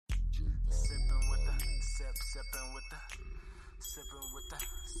Sippin' with the,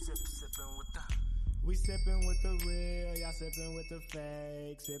 sippin' with the. We sippin' with the real, y'all sippin' with the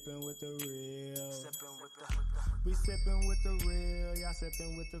fake, sippin' with the real. Sippin' with the, We sippin' with the real, y'all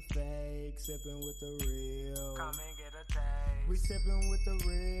sippin' with the fake, sippin' with the real. come and get a taste. We sippin' with the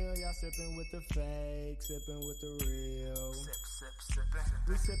real, y'all sippin' with the fake, sippin' with the real. Sip, sippin'.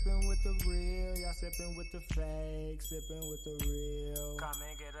 We sippin' with the real, y'all sippin' with the fake, sippin' with the real. Come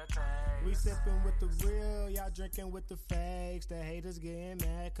and get a taste. We sippin' with the real, y'all drinking with the fakes. The haters getting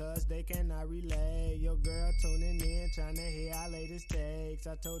mad cause they cannot relate. Your girl tuning in, trying to hear our latest takes.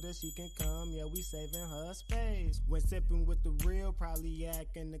 I told her she can come, yeah, we saving her space. When sippin' with the real, probably yak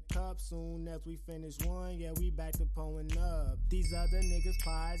in the cup. Soon as we finish one, yeah, we back to pulling up. These other niggas'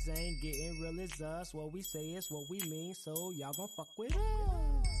 pies ain't getting real as us. What we say is what we mean, so y'all gon' fuck with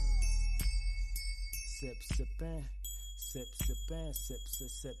us. Sip, sippin'. Sip, sippin', sip,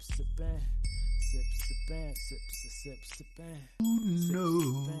 sip, sippin'. Sip, sippin', sip, sippin'. No.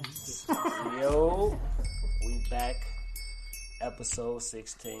 Yo, we back. Episode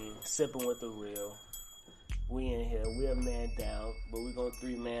 16. Sipping with the real. We in here. We a man down, but we gonna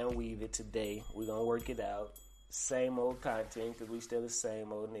 3-man weave it today. We gonna work it out. Same old content, cause we still the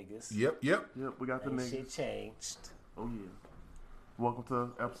same old niggas. Yep. We got the Ain't niggas. shit changed. Oh yeah. Welcome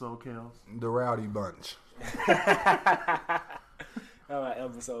to episode Chaos. The Rowdy Bunch. All right,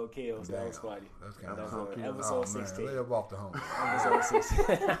 episode kills. That was funny. That's kind That's of good. Episode 16. Lay up off the home. Episode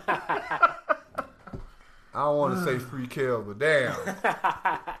 16. I don't want to say free kill, but damn.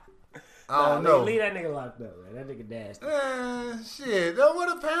 I don't Nah, know. leave that nigga locked up, man. That nigga dashed. Shit.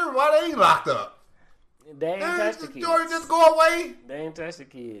 What the parents? Why they ain't locked up? They ain't touched the The kids. story just go away. They ain't touched the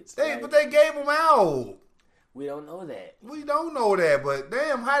kids. But they gave them out. We don't know that. We don't know that, but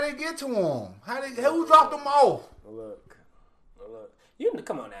damn, how they get to them? Who dropped them off? Look. You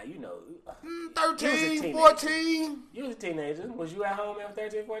come on now. You know. 13, teenager. 14. You was a teenager. Was you at home at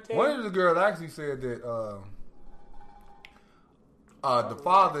 13, 14? One of the girls actually said that the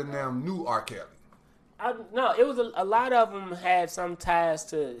father and them knew R. Kelly. No, it was a lot of them had some ties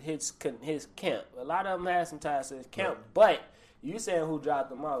to his camp. A lot of them had some ties to his camp. But you saying who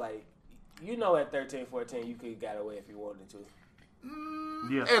dropped them out? Like, you know, at 13, 14, you could have got away if you wanted to.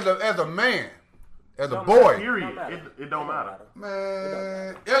 Yeah. As a man, as a Don't boy. matter. Period. matter. It don't matter.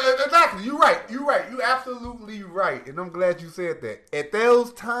 Man, yeah, exactly. You're right. You absolutely right. And I'm glad you said that. At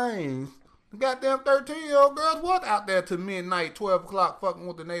those times, the goddamn 13-year-old girls was out there to midnight, 12 o'clock, fucking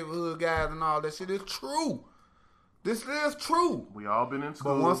with the neighborhood guys and all that shit. It's true. This is true. We all been in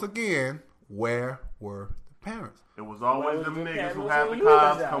school. But once again, where were the parents? it was always Where them was the niggas who cameras had when the you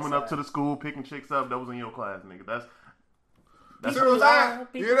was cars coming up outside? to the school, picking chicks up. That was in your class, nigga. That's See what I'm saying? You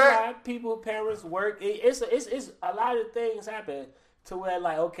People hear that? lie, people, parents work. It's a lot of things happen to where,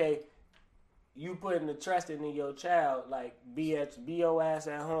 like, okay, you putting the trust in your child, like, be your ass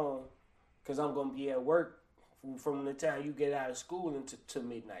at home, because I'm going to be at work from the time you get out of school to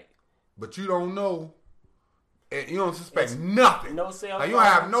midnight. But you don't know. And you don't suspect nothing. No cell Like, you don't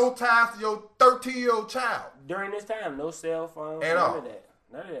have phones. no ties to your 13-year-old child. During this time, no cell phones, At none all. of that.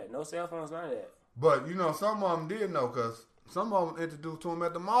 None of that. No cell phones, none of that. But, some of them did know because some of them introduced to them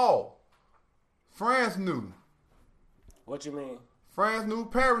at the mall. Friends knew. What you mean? Friends knew,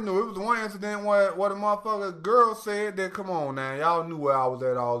 parents knew. It was one incident where the motherfucker girl said that, come on now, y'all knew where I was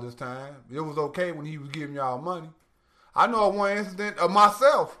at all this time. It was okay when he was giving y'all money. I know of one incident of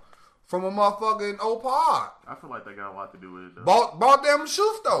myself from a motherfucker in Opar. I feel like that got a lot to do with it. Though. Bought them a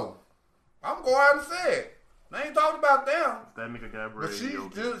shoe store. I'm going out and say it. I ain't talking about them. That nigga got But brave. he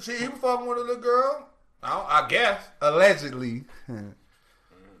was fucking with a little girl. I guess. Allegedly. You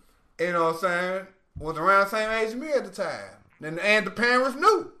know what I'm saying? Was around the same age as me at the time. And the parents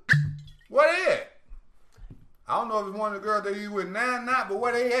knew. Where they at? I don't know if it's one of the girls that he with now or not, but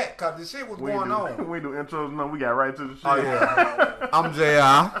where they at? Because the shit was going on. We do intros. No, we got right to the shit. Oh, yeah. I'm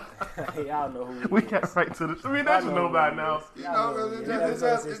JR. Y'all know who We got right to the shit. I mean, that you know by now. You know, 'cause it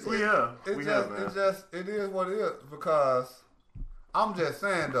is what it is. Because I'm just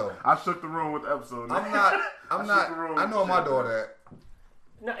saying, though. I shook the room with the episode. I'm not. I know my daughter at.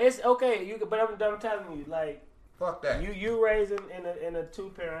 No, it's okay. But I'm telling you, like, Fuck that. you raised in a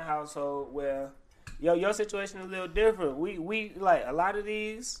 2-parent household where your situation is a little different. We like a lot of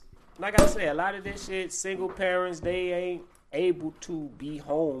these, like I said, a lot of this shit, single parents, they ain't able to be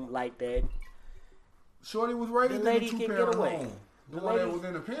home like that. Shorty was raised The in lady a can 2-parent get away. home. The The one that lady- was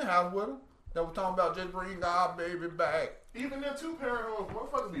in the penthouse with him. That was talking about just bring our baby back. Even in 2-parent homes,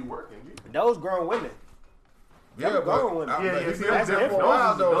 motherfuckers be working. Dude. Those grown women. Yeah, grown women. but Yeah, he yeah, been see, there that's for a different. while,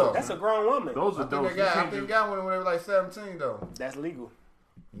 Those is though. dope. That's a grown woman. Those I are dope. think they got one when they were like 17, though. That's legal.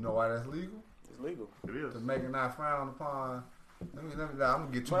 You know why that's legal? It's legal. It is. To make it not frowned upon I'm gonna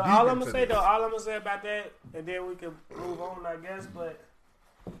get too But deep all I'm into gonna say this. though, all I'm gonna say about that, and then we can move on, I guess. But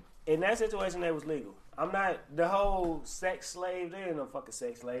in that situation, that was legal. I'm not the whole sex slave. There ain't no fucking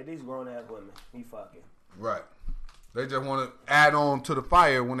sex slave. These grown ass women. He fucking. Right. They just want to add on to the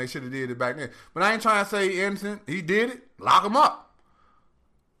fire when they should have did it back then. But I ain't trying to say innocent. He did it. Lock him up.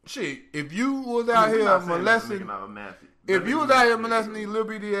 Shit, if you was out here molesting, if you was out here molesting these little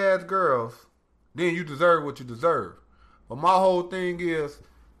bitty ass girls, then you deserve what you deserve. But my whole thing is,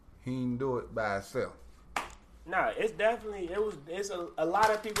 he didn't do it by himself. Nah, it's definitely it's a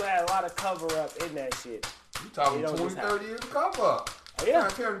lot of people had a lot of cover up in that shit. You talking It don't 20, just happen. 30 years of cover up. Yeah.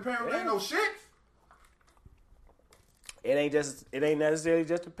 Tell the parents Yeah. ain't no shit. It ain't necessarily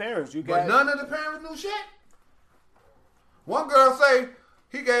just the parents. You But got none of the parents knew shit. One girl say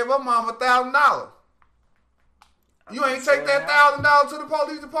he gave her mom $1,000. You ain't take that $1,000 to the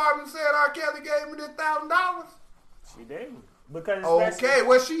police department and said R. Kelly gave me this $1,000? she did because Okay,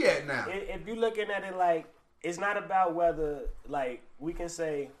 where's she at now? if you looking at it like it's not about whether like we can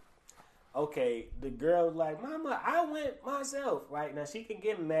say, okay, the girl's like, Mama, I went myself, right? Now she can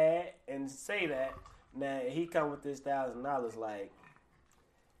get mad and say that. Now he come with this $1,000, like,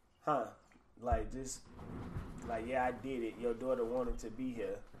 huh? Like just like yeah, I did it. Your daughter wanted to be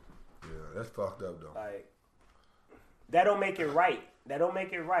here. Yeah, that's fucked up though. Like that don't make it right. That don't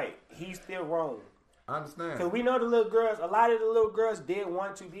make it right. He's still wrong. I understand. Because we know the little girls, a lot of the little girls did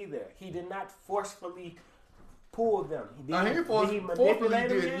want to be there. He did not forcefully pull them. He forcefully manipulate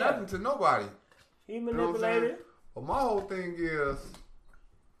them? did Yeah. nothing to nobody. He You know what I'm saying? manipulated. But my whole thing is,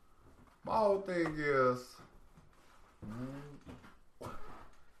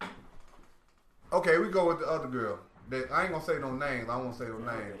 okay, we go with the other girl. I ain't gonna say no names. I won't say no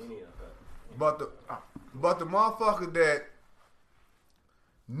names. But the motherfucker that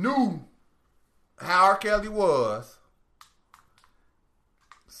knew how R. Kelly was,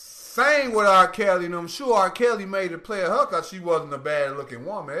 sang with R. Kelly, and I'm sure R. Kelly made it play her because she wasn't a bad looking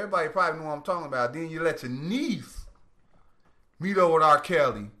woman. Everybody probably know what I'm talking about. Then you let your niece meet up with R.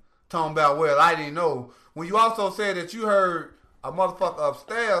 Kelly, talking about, well, I didn't know. When you also said that you heard a motherfucker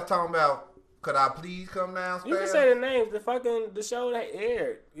upstairs talking about, could I please come downstairs? You can say the names. The show that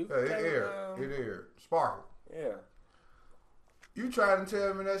aired. You Yeah, can it tell, aired. It aired. Sparkle. Yeah. You trying to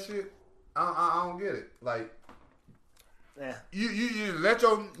tell me that shit? I don't get it. Like, Yeah. you let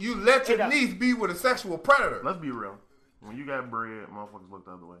your niece be with a sexual predator, Let's be real. When you got bread, motherfuckers look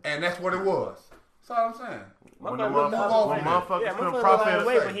the other way. and that's what it was. That's all I'm saying. When the Motherfuckers look the other way. motherfuckers Yeah, couldn't motherfuckers profit, look the other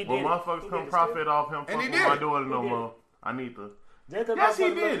way, but he when did it. motherfuckers He couldn't did it profit off him And he fucking did with my it. daughter He no did more. I need to. Just 'cause Yes, he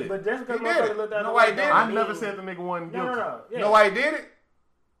motherfuckers did look- it. But just because He did motherfuckers it. look the You other know way, why he did don't it? I mean- never said the nigga wasn't guilty. No. Yeah. You know why he did it?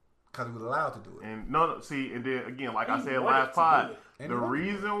 Because he was allowed to do it. And no, see, and then again, like I He said wanted last to pod, do it. And the he wanted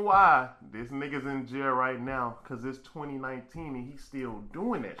reason why this nigga's in jail right now, because it's 2019 and he's still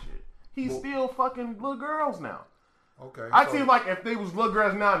doing that shit. He's still fucking little girls now. Okay. I so- seem like if they was little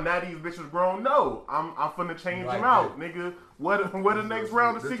girls now these bitches grown. No, I'm finna change Like them out, that. nigga. What the next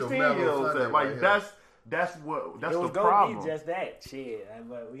round of this your 16-year-olds mellow at? Like Sunday right that's It the was gonna problem. be just that shit,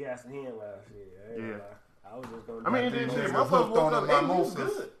 but we asked him about shit. Yeah. I was just gonna. I mean, Like this them shit, niggas motherfuckers hooked woke on up, the hey, we was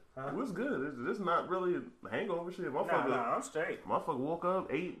mimosas. good. It was good. This not really a hangover shit. Motherfucker, Nah, I'm straight. motherfucker woke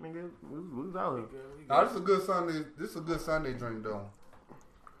up, ate, nigga. We was out here. Nah, this is a good Sunday. This is a good Sunday drink though.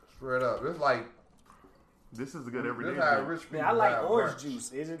 Straight up, it's like This is a good everyday this how drink. rich people. Man, I like have orange brunch.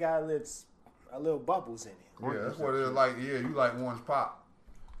 juice. It just got a little bubbles in it. Yeah, that's what it is like. Yeah, you like orange pop.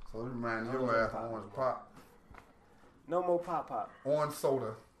 So it reminds your ass of orange pop. No more pop. Orange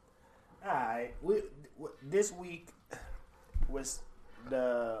soda. All right, this week was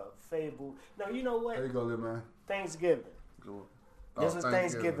the fable. No, you know what? There you go, little man. Thanksgiving. Cool. This Oh, is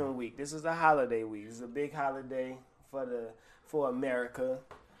Thanksgiving week. This is a holiday week. This is a big holiday for America.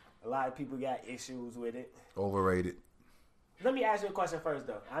 A lot of people got issues with it. Overrated. Let me ask you a question first,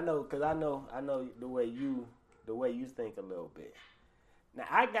 though. I know the way you think a little bit. Now,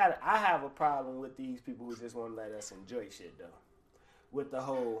 I have a problem with these people who just want to let us enjoy shit, though. With the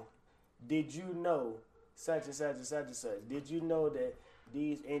whole, did you know such and such and such and such? Did you know that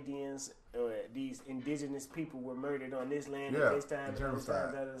these Indians or these indigenous people were murdered on this land Yeah, at this time?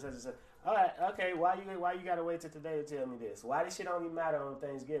 genocide. Such and such. All right, okay. Why you gotta wait till today to tell me this? Why this shit only matter on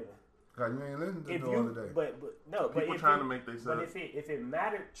Thanksgiving? Cause you ain't listening to If the you, other day. but no, but People if trying it- to make they But say. if it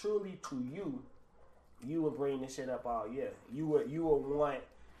mattered truly to you, you would bring this shit up all year. You would want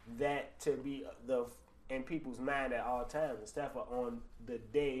that to be in people's mind at all times instead of on the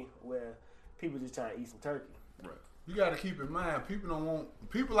day where people just trying to eat some turkey. Right. You got to keep in mind,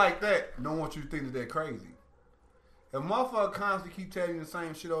 people like that don't want you to think that they're crazy. If motherfucker constantly keep telling you the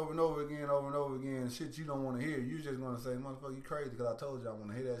same shit over and over again, shit you don't want to hear, you just gonna say, motherfucker, you crazy because I told you I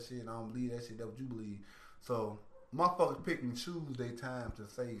want to hear that shit and I don't believe that shit. That's what you believe. So motherfuckers pick and choose their time to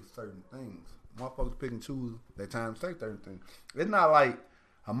say certain things. Motherfuckers pick and choose their time to say certain things. It's not like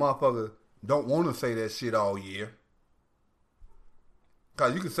a motherfucker don't want to say that shit all year.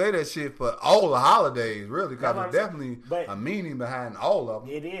 Cause you can say that shit for all the holidays, really. Cause there's definitely a meaning behind all of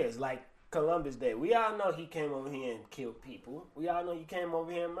them. It is like Columbus Day. We all know he came over here and killed people. We all know he came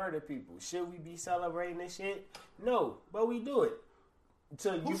over here and murdered people. Should we be celebrating this shit? No, but we do it.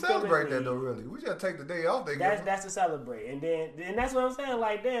 So Who celebrate that though? Really, we just take the day off. That's to celebrate, and then that's what I'm saying.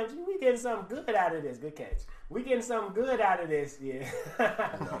 Like, damn, we getting something good out of this. Good catch. We getting something good out of this. Yeah.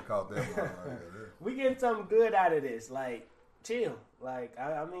 I caught that one. We getting something good out of this. Like, chill. Like,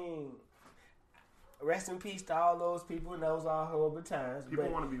 I mean, rest in peace to all those people. And those are horrible times. People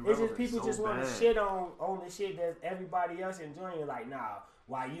want to be relevant. It's just people so just want to bad. shit on the shit that everybody else enjoying. Like, nah.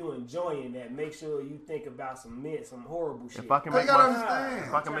 While you enjoying that, make sure you think about some horrible shit. If I can make understand.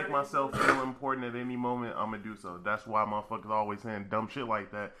 if I can make myself feel important at any moment, I'm gonna do so. That's why motherfuckers always saying dumb shit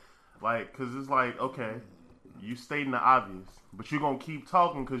like that. Like, cause it's like, okay, you stating the obvious, but you gonna keep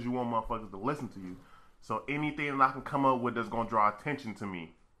talking cause you want motherfuckers to listen to you. So anything that I can come up with that's gonna draw attention to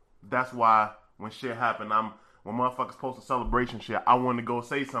me. That's why when shit happen, when motherfuckers post a celebration shit, I want to go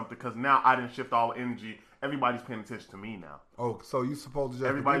say something cause now I didn't shift all the energy. Everybody's paying attention to me now. Oh, so you supposed to just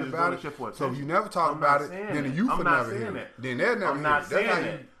Everybody's forget just about doing it? shit for So if attention. you never talk about it, then the youth will never hear saying it. Then they'll never I'm not hear it. That's saying how you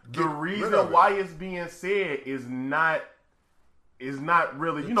that. get The rid reason of it. why it's being said is not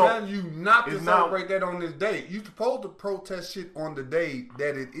really, I'm telling you not to it's not- celebrate that on this day. You supposed to protest shit on the day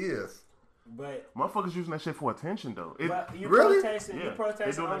that it is. But motherfuckers using that shit for attention though. you Really? protesting, Yeah, you protesting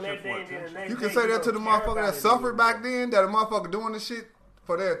they doing on that that shit day, for and then the attention. next You can day say that don't to the care motherfucker about that it suffered anymore. back then, that a motherfucker doing this shit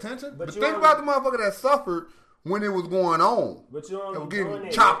for their attention. But you think only- about the motherfucker that suffered when it was going on. But you It only was doing getting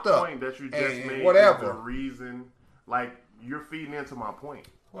it. chopped The up. point that you just and made whatever. is the reason. Like, you're feeding into my point.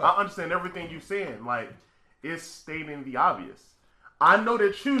 What? I understand everything you're saying. Like, it's stating the obvious. I know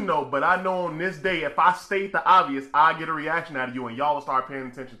that you know, but I know on this day, if I state the obvious, I get a reaction out of you, and y'all will start paying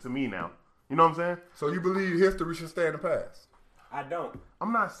attention to me now. You know what I'm saying? So you believe history should stay in the past? I don't.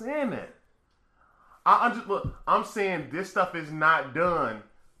 I'm not saying that. I'm saying this stuff is not done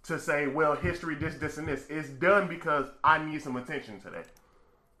to say, well, history, this, and this. It's done because I need some attention today.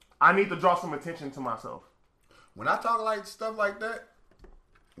 I need to draw some attention to myself. When I talk like stuff like that,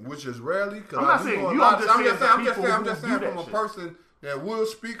 which is rarely, because I'm not saying you, I'm just saying from a shit. person that will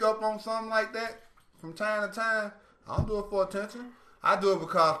speak up on something like that from time to time. I don't do it for attention. I do it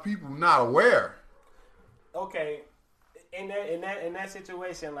because people not aware. Okay, in that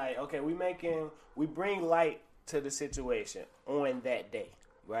situation, like, okay, we bring light to the situation on that day,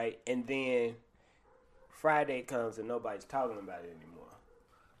 right? And then Friday comes and nobody's talking about it anymore.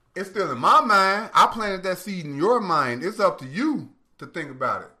 It's still in my mind. I planted that seed in your mind. It's up to you to think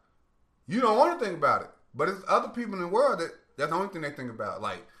about it. You don't want to think about it, but it's other people in the world that's the only thing they think about.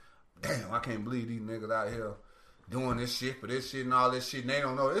 Like, damn, I can't believe these niggas out here doing this shit for this shit and all this shit, and they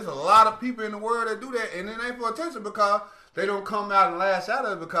don't know. There's a lot of people in the world that do that, and it ain't for attention because they don't come out and lash out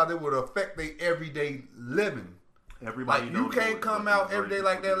of it because it would affect their everyday living. Everybody Like, you knows can't what come the out every day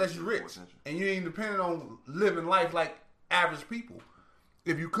like that majority unless you're people rich. for attention. And you ain't dependent on living life like average people.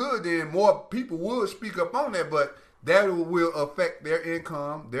 If you could, then more people would speak up on that, but that will affect their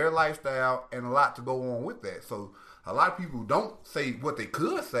income, their lifestyle, and a lot to go on with that. So a lot of people don't say what they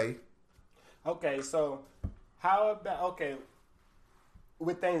could say. Okay, so how about,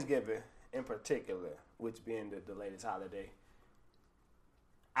 with Thanksgiving in particular, which being the latest holiday,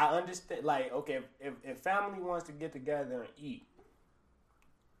 I understand, like, okay, if family wants to get together and eat,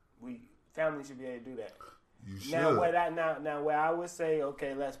 family should be able to do that. You should. Now where I would say,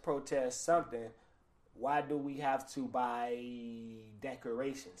 okay, let's protest something, why do we have to buy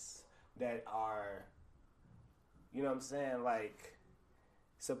decorations that are, you know what I'm saying, like,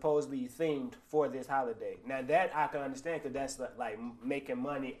 supposedly themed for this holiday? Now that I can understand because that's like making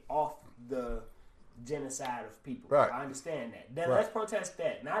money off the genocide of people. Right. I understand that. Then Right. let's protest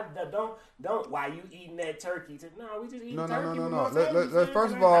that. Not don't why you eating that turkey? No, we just eating No. turkey. with No. my family. Let's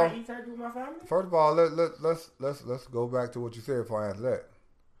first of Can I all, eat turkey with my family. First of all, let's go back to what you said before I answer that.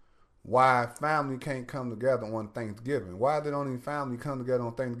 Why family can't come together on Thanksgiving? Why they don't even family come together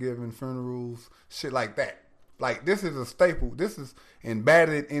on Thanksgiving, funerals, shit like that? Like, this is a staple. This is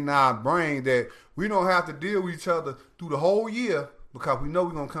embedded in our brain that we don't have to deal with each other through the whole year because we know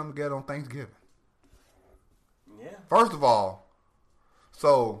we're going to come together on Thanksgiving. Yeah. First of all,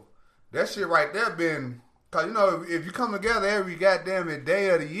 so that shit right there been, because, you know, if you come together every goddamn day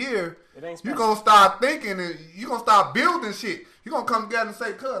of the year, It ain't You special. gonna start thinking and you gonna start building shit. You gonna come together and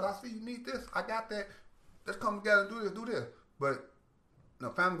say, "Cuz, I see you need this. I got that. Let's come together and do this." But no,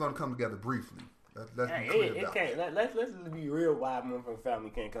 family gonna come together briefly. Let's Hey, be clear it about can't. Let's be real. Why motherfucking family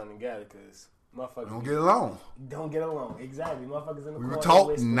can't come together? Because motherfuckers Don't get along. don't get along. Exactly. Motherfuckers in the We corner were taught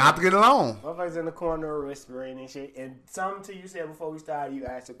whispering. not to get along. Motherfuckers in the corner whispering and shit. And something to you said before we started, you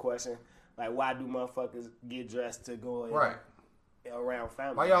asked a question like, why do motherfuckers get dressed to go in, Right. around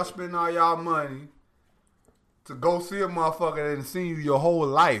family? Why y'all spending all y'all money to go see a motherfucker that done seen you your whole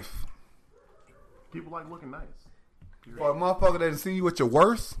life? People like looking nice. For a motherfucker that done seen you at your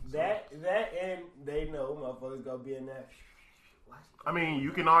worst? That and they know motherfuckers gonna be in there. I mean,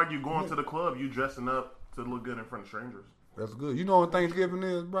 you can argue going to the club, you dressing up to look good in front of strangers. That's good. You know what Thanksgiving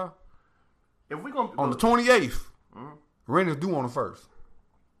is, bro? If we gonna On the 28th. Mm-hmm. Rent is due on the 1st.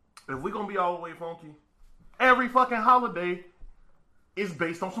 if we gonna be all the way funky, every fucking holiday is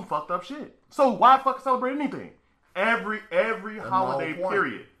based on some fucked up shit. So why fucking celebrate anything? Every holiday my whole point.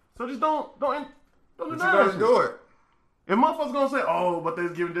 period. So just don't do But you none of gotta that shit. do it. If motherfuckers gonna say, oh, but they're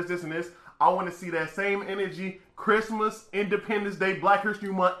giving this, and this, I want to see that same energy. Christmas, Independence Day, Black History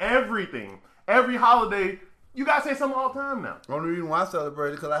Month, everything. Every holiday, you gotta say something all the time now. The only reason why I celebrate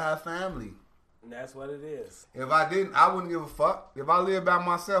it because I have family. And that's what it is. If I didn't, I wouldn't give a fuck. If I lived by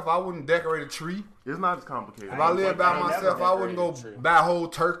myself, I wouldn't decorate a tree. It's not as complicated. If I lived by I ain't myself, never I wouldn't go decorated a tree. buy a whole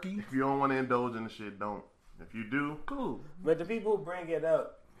turkey. If you don't want to indulge in the shit, don't. If you do, cool. But the people who bring it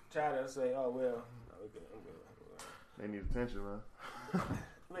up try to say, oh, well, I'm good. They need attention, man.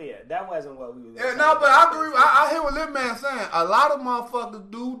 But yeah, that wasn't what we was Yeah, no, but I agree. I hear what Lil Man saying. A lot of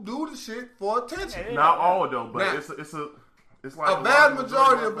motherfuckers do the shit for attention. Yeah, Not all though, but Now- it's like A vast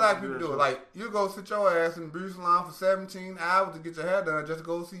majority of motherfuckers black people that do it. shit. Like, you go sit your ass in the beauty salon for 17 hours to get your hair done just to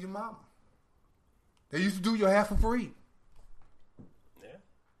go see your mama. They used to do your hair for free. Yeah,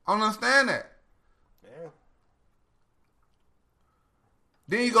 I don't understand that. yeah.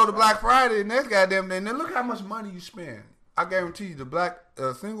 Then you go to Black Friday, and next goddamn day, and then look how much money you spend. I guarantee you,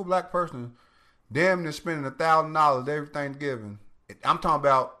 the single black person, damn near spending $1,000 every Thanksgiving. I'm talking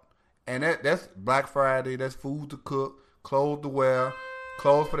about, and that's Black Friday. That's food to cook, clothes to wear,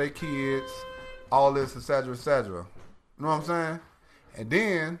 clothes for their kids, all this, etc., etc. You know what I'm saying? And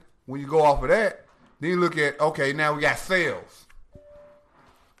then when you go off of that, then you look at, okay, now we got sales.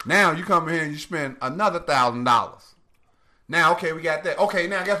 Now you come in here and you spend another $1,000. Now, okay, we got that. Okay,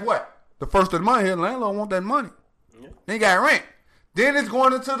 now guess what? The first of the month here, the landlord want that money. Yeah. Then you got rent. Then it's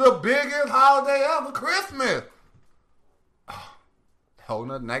going into the biggest holiday ever, Christmas. Hold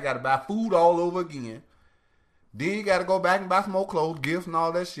nothing. I got to buy food all over again. Then you got to go back and buy some more clothes, gifts, and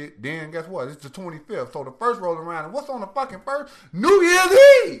all that shit. Then guess what? It's the 25th. So the first rolling around. And what's on the fucking first? New Year's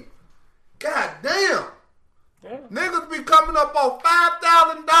Eve. God damn. Yeah. Niggas be coming up on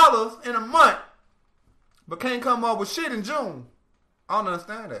 $5,000 in a month, but can't come up with shit in June. I don't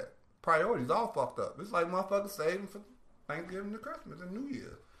understand that. Priorities all fucked up. It's like motherfuckers saving for Thanksgiving to Christmas and New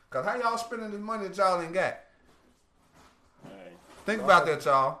Year. Cause how y'all spending this money that y'all ain't got? Right. Think about that,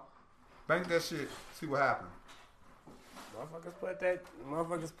 y'all. Bank that shit. See what happens.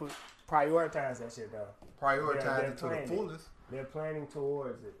 Motherfuckers prioritize that shit though. Prioritize They're it to the planning. fullest. They're planning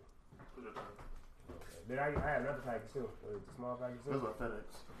towards it. Then I had another package too. Was it the small package too? This is a FedEx.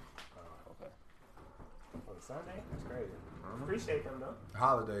 Oh, okay. On Sunday? That's crazy. Appreciate them though.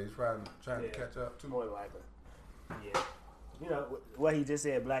 Holidays, trying to Yeah. catch up too. More than likely. Yeah. You know what he just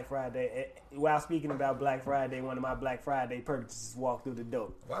said, Black Friday. While speaking about Black Friday, one of my Black Friday purchases walked through the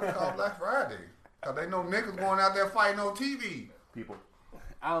door. Why they call Black Friday? Cause they know niggas going out there fighting on TV. People.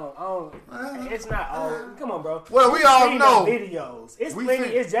 I don't. It's not all. Come on, bro. Well, we all Seen know. the videos. It's We plenty.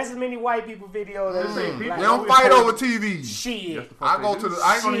 seen- It's just as many white people videos as Mm. black They don't people. fight over TV. Shit. I go to the.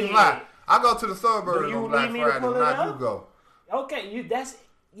 I ain't gonna even lie. I go to the Do suburbs you on Black need me to Friday. pull it Not you up? go. Okay, that's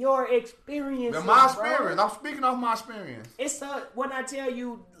your experience. That's my bro. experience. I'm speaking off my experience. It's when I tell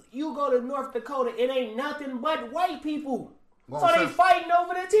you, you go to North Dakota, it ain't nothing but white people. Go So on they Cicero. fighting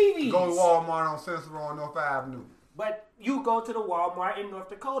over the TVs. Go to Walmart on Cicero on North Avenue. But you go to the Walmart in North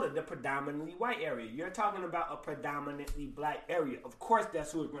Dakota, the predominantly white area. You're talking about a predominantly black area. Of course,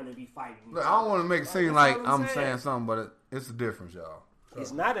 that's who's going to be fighting. Look, I don't want to make it seem That's like what I'm I'm saying. saying something, but it's a difference, y'all.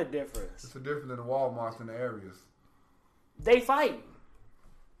 It's not a difference. It's a difference in the Walmarts in the areas. They fight.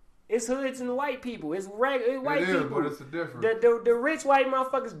 It's hoods and white people. It's white It is, people. but it's a difference. The rich white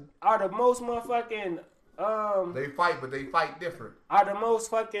motherfuckers are the most motherfucking They fight, but they fight different. are the most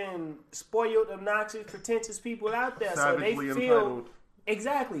fucking spoiled, obnoxious, pretentious people out there. So they Savagely feel entitled.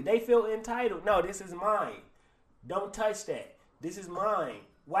 exactly. They feel entitled. No, this is mine. Don't touch that. This is mine.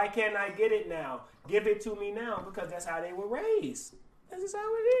 Why can't I get it now? Give it to me now because that's how they were raised. That's just how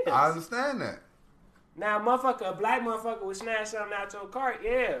it is. I understand that. Now, a black motherfucker would snatch something out your cart,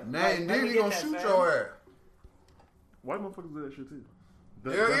 yeah. Now, Like, and let then me he get gonna that, shoot fam. your ass. White motherfuckers do that shit too.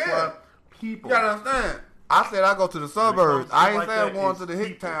 Hell That's yeah. why people. You gotta understand. I said I go to the suburbs. comes to I ain't like saying that, going it's to the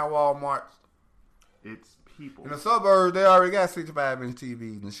people. Hicktown Walmarts. It's people. In the suburbs, they already got 65-inch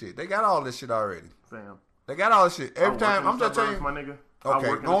TVs and shit. They got all this shit already. Fam. They got all this shit. I Every work time, in the I'm just telling suburbs, you. my nigga. I Okay,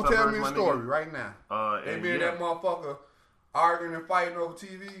 work in the don't tell suburbs, me the my story nigga. right now. They And be in yeah. that motherfucker arguing and fighting over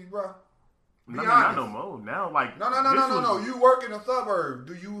TV, bro. Be I mean, not honest. no more. Now, like No. this was- You work in the suburbs.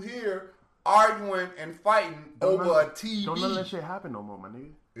 Do you hear arguing and fighting over a TV? Don't let that shit happen no more, my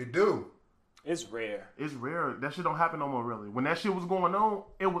nigga. It do. It's rare. It's rare. That shit don't happen no more, really. When that shit was going on,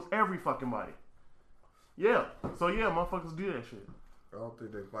 it was every fucking body. Yeah. So yeah, motherfuckers do that shit I don't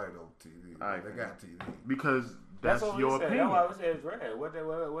think they fight over TV. Alright, They fam. got TV. because that's what we your said. opinion. That's why we said it's rare. What That's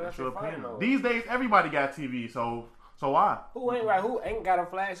else your they fighting opinion. over? These days, everybody got TV, so why? Who ain't got a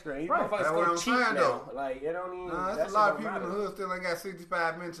flat screen? These Right. motherfuckers That's go what I'm cheap saying, now. though. Like, it don't even... Nah, that there's a shit lot of don't people in the matter. hood still ain't got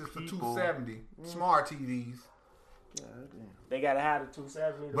 65 inches for People. $270. Smart TVs. They gotta have the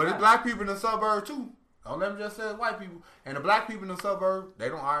 270. to But it's buy. black people in the suburbs too. Don't let me just say it's white people. And the black people in the suburbs, they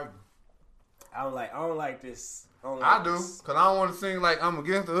don't argue. I don't like this. I do, because I don't want to seem like I'm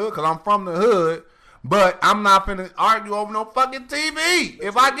against the hood, because I'm from the hood. But I'm not finna argue over no fucking TV.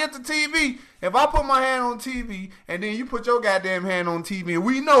 If I get the TV, if I put my hand on TV, and then you put your goddamn hand on TV, and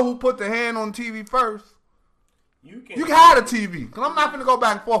we know who put the hand on TV first, You can hide the TV. Because I'm not finna go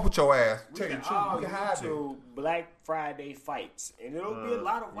back and forth with your ass. We Tell you can the truth. all You can hide it. to Black Friday fights, and it'll be a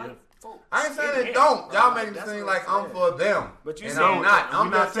lot of white folks. I ain't saying in it there, don't. bro. Y'all making it That's seem what like I'm I'm saying. for them. But you and saying- I'm not. I'm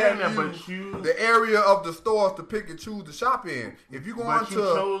We're not just saying telling that, you but you- the area of the stores to pick and choose to shop in. If you go on But you to,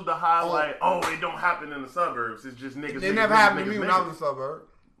 chose to highlight, it don't happen in the suburbs. It's just niggas. it niggas, never niggas, happened to niggas, me when niggas. I was in the suburb.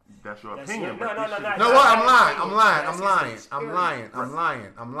 That's your That's opinion. it. but No, this no, shit- no, No, what? I'm lying. That's I'm lying. his I'm lying.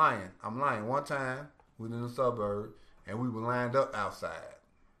 experience. I'm lying. One time, we was in the suburb, and we were lined up outside.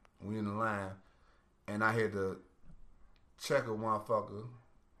 We in the line, and I had to check a motherfucker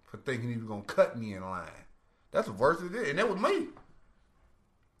for thinking he was going to cut me in line. That's the worst it is. And that was me.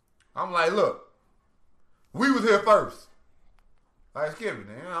 I'm like, look, we was here first. Thanksgiving,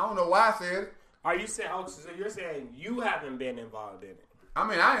 man. I don't know why I said it. Are you saying? Oh, so you're saying you haven't been involved in it? I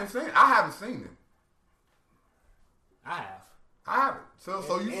mean, I haven't seen it. I have. I haven't.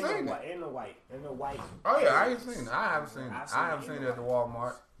 So you in seen the it? In the white. Oh yeah, I ain't seen it. I haven't seen it. I've I haven't seen seen it it at the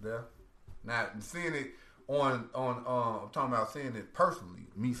Walmart there. Now seeing it on I'm talking about seeing it personally,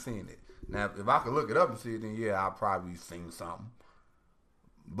 me seeing it. Now if I could look it up and see it, then yeah, I'll probably seen something.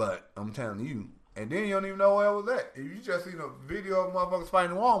 But I'm telling you, and then you don't even know where it was at. If you just seen a video of motherfuckers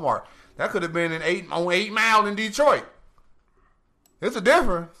fighting in Walmart, that could have been on 8 Mile in Detroit. It's a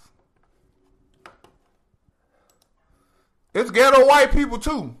difference. It's ghetto white people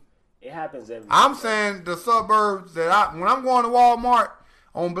too. It happens every. I'm saying the suburbs that when I'm going to Walmart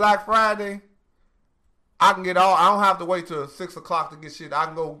on Black Friday, I can get all. I don't have to wait till 6 o'clock to get shit. I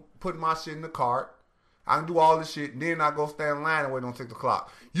can go put my shit in the cart. I can do all this shit, and then I go stand in line and wait on 6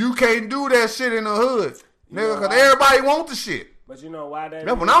 o'clock. You can't do that shit in the hood, nigga, because everybody want the shit. But you know why that?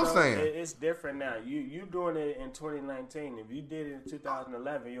 That's is, what I'm though? saying. It's different now. You doing it in 2019. If you did it in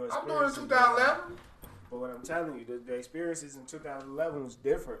 2011, your I'm doing it experience. in 2011. But what I'm telling you, the experiences in 2011 was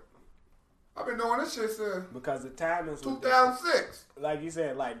different I've been doing this shit since because the timings was different. 2006. Like you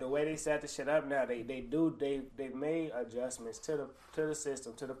said, like the way they set the shit up now, they made adjustments to the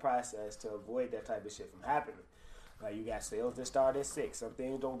system, to the process to avoid that type of shit from happening. Like you got sales that start at 6. Some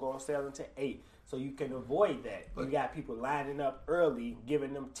things don't go on sale until 8. So you can avoid that. You got people lining up early,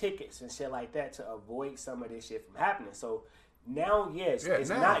 giving them tickets and shit like that to avoid some of this shit from happening. So now, yes, Yeah, it's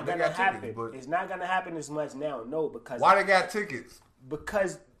now not they gonna got happen. tickets, but- It's not gonna happen as much now. No, because Why they got tickets?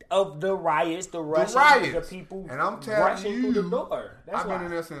 because of the riots, the rushing, riots. the people And I'm telling rushing you, through the door. That's I've why. been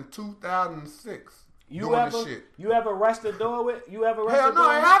in there since 2006 You doing ever this shit. you ever rushed the door with? You ever rushed Hell the no,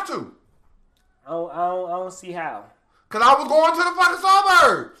 door? I ain't have to. I don't see how. Because I was going to the fucking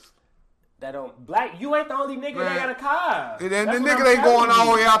suburbs. That don't black. You ain't the only nigga Man. that got a car. And That's the what I'm nigga ain't going telling all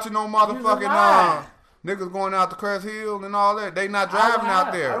the you. way out to no motherfucking lie. niggas going out to Crest Hill and all that. They not I driving out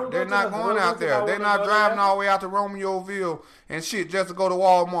don't there. go They're to not the going out hoods if I there. They're wanna not go driving there. all the way out to Romeoville and shit just to go to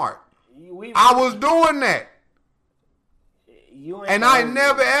Walmart. We- I was doing that. You ain't And the I only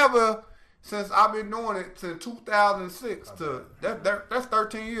never nigga. ever, since I've been doing it since 2006 to that's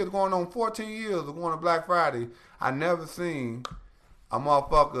 13 years, going on 14 years of going to Black Friday. I never seen a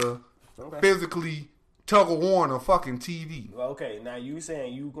motherfucker Okay. physically tug a war on a fucking TV. Well, okay, now you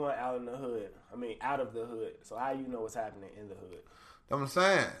saying you going out in the hood. I mean, out of the hood. So how you know what's happening in the hood? That's what I'm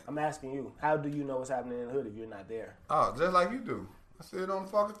saying. I'm asking you. How do you know what's happening in the hood if you're not there? Oh, just like you do. I see it on the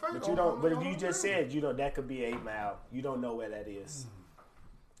fucking face. But you don't. But if you just said, you know, that could be 8 Mile. You don't know where that is.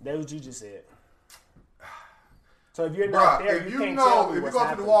 That's what you just said. So if you're not Bruh, there, if you you can't know- tell me if you what's go to the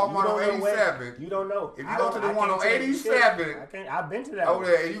happening. Walmart You don't on know where- 87, you don't know. if you I go don't- to the I one can't on tell you shit. 87, I can't. I've been to that over one.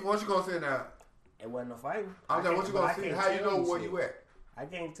 there, and once you gonna sit down, It wasn't no fighting. I'm saying, what you But I gonna see? can't How you tell know where shit. you at? I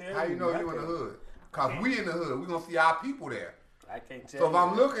can't tell How you know you in the nothing. hood? Cause we in the hood, we gonna see our people there. I can't tell So if you.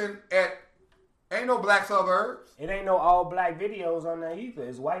 I'm looking at, ain't no black suburbs. It ain't no all black videos on there either.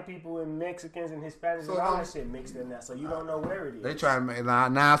 It's white people and Mexicans and Hispanics So and all I'm- that shit mixed in there. So you don't know where it is. They trying to make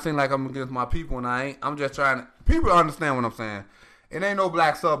now I seem like I'm against my people, and I ain't. I'm just trying to. People understand what I'm saying. It ain't no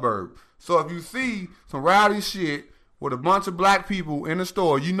black suburb. So if you see some rowdy shit with a bunch of black people in the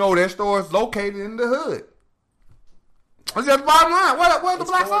store, you know that store is located in the hood. That's just the bottom line. Where's the Is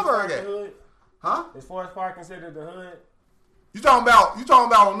black Forest suburb Park the at? hood? Huh? Is Forest Park considered the hood? You talking about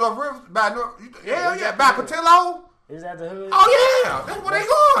on North River? By North? Yeah. By Patillo? Is that the hood? Oh yeah, that's where they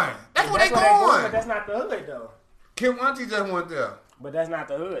going. That's where they But going. that's not the hood though. Kim Auntie just went there But that's not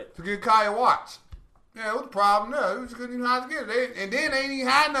the hood. to get Kaya watch. Yeah, it was a problem there. We just couldn't even know how to get it. And then they ain't even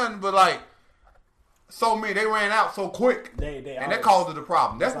had nothing but like so many. They ran out so quick. They And that always- caused it a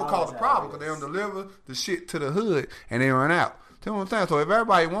problem. That's what That's caused the always how problem it because they is. don't deliver the shit to the hood and they run out. Tell me what I'm saying? So if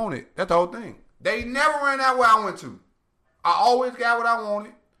everybody want it, that's the whole thing. They never ran out where I went to. I always got what I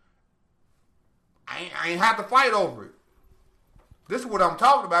wanted. I ain't have to fight over it. This is what I'm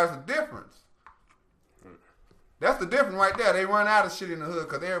talking about. It's the difference. That's the difference right there. They run out of shit in the hood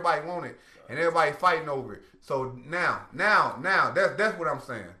because everybody want it and everybody fighting over it. So now, that's what I'm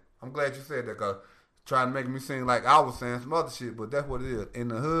saying. I'm glad you said that because trying to make me seem like I was saying some other shit, but that's what it is. In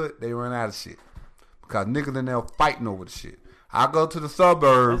the hood, they run out of shit because niggas in there fighting over the shit. I go to the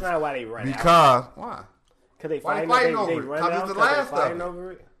suburbs That's not why they run out. because why? Cause they Why they fighting, fighting over they it? run 'Cause out it's the 'cause they last of fighting it.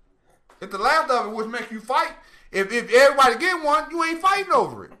 over it. It's the last of it which make you fight. If everybody get one, you ain't fighting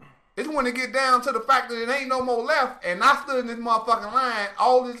over it. It's when it get down to the fact that it ain't no more left, and I stood in this motherfucking line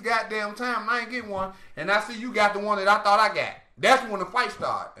all this goddamn time, and I ain't get one, and I see you got the one that I thought I got. That's when the fight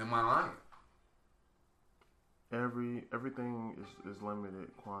start. Am I lying? Everything is limited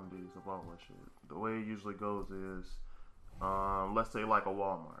quantities of all that shit. The way it usually goes is, let's say like a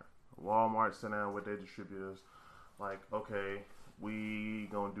Walmart. Walmart sent out with their distributors, like, okay, we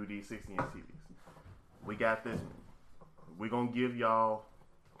gonna do these 60-inch TVs. We got this. We gonna give y'all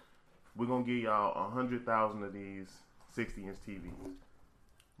 100,000 of these 60-inch TVs.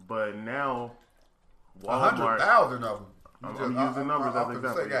 But now Walmart, 100,000 of them. I'm using numbers as an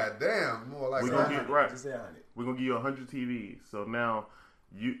example. Say, goddamn, more like We gonna get right. Just say 100. We're gonna give you 100 TVs. So now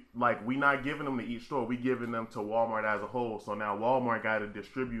we not giving them to each store. We giving them to Walmart as a whole. So now Walmart got to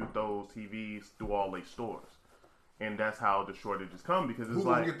distribute those TVs through all their stores, and that's how the shortages come because it's who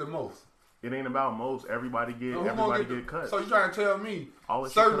like gonna get the most? it ain't about most. Everybody get Who gonna get cut. So you trying to tell me All that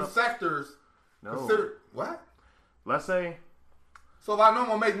shit certain cut up. sectors No. consider what? Let's say So if I know I'm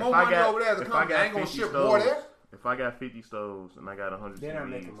gonna make more money over there as a if company, I ain't gonna 50 ship more there. If I got 50 stoves and I got 100 They're not TVs,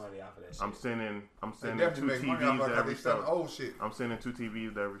 making money off of that shit. I'm sending They 2 definitely make money off TVs of to it because every they selling store. old shit. I'm sending 2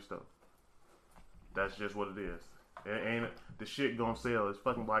 TVs to every store. That's just what it is. It ain't the shit gonna sell. It's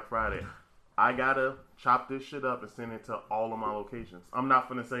fucking Black Friday. I gotta chop this shit up and send it to all of my locations. I'm not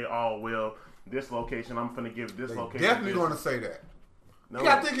finna say, oh well, this location I'm finna give this They location. definitely this. gonna say that. No, You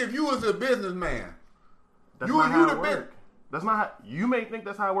gotta think if you was a businessman, that's you- not you how the it bit- works. That's not how you may think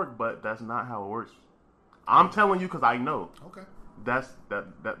that's how it works, but that's not how it works. I'm telling you because I know okay,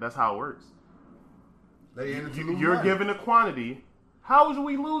 that's how it works. they in it to lose You're money. giving a quantity. How is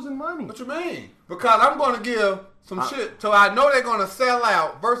we losing money? What you mean? Because I'm gonna give some shit so I know they're gonna sell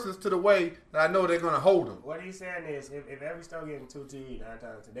out versus to the way that I know they're gonna hold them. What he's saying is, if every store getting 2 TVs, 9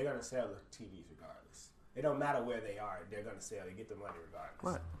 times, they're gonna sell the TVs regardless. It don't matter where they are; they're gonna sell. They get the money regardless.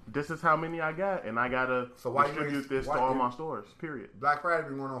 What? This is how many I got, and I gotta So why you distribute ain't- this why to all you- my stores. Period. Black Friday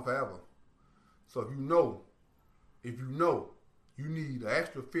been going on forever. So if you know you need an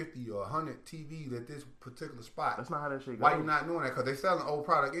extra 50 or 100 TVs at this particular spot, That's not how that shit goes. why you not doing that? Because they selling old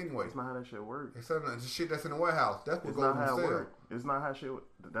product anyway. That's not how that shit works. They selling the shit that's in the warehouse. That's what It's goes not on how it sale. works. It's not how shit.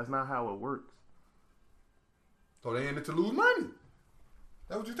 That's not how it works. So they in it to lose money.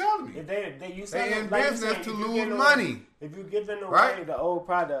 That's what you're telling me. If they you They selling, in like you business said, to if you lose giving money. If you giving away Right? the old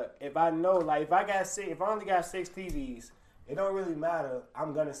product, if I know, like if I only got 6 TVs, it don't really matter.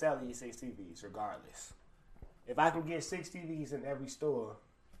 I'm gonna sell these 6 TVs regardless. If I can get 6 TVs in every store,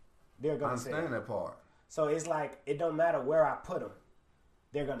 they're I gonna sell. understand that part. So it's like it don't matter where I put them,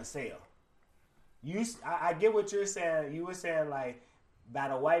 they're gonna sell. I get what you're saying. You were saying like, by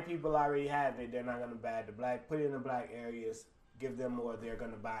the white people already have it, they're not gonna buy it. The black, put it in the black areas, give them more, they're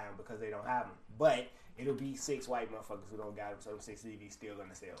gonna buy them because they don't have them. But it'll be 6 white motherfuckers who don't got them, so them 6 TVs still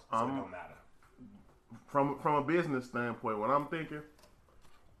gonna sell. So it don't matter. From a business standpoint, what I'm thinking,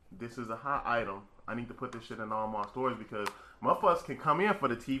 this is a hot item. I need to put this shit in all my stores because motherfuckers can come in for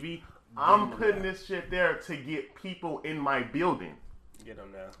the TV. I'm putting this shit there to get people in my building. Get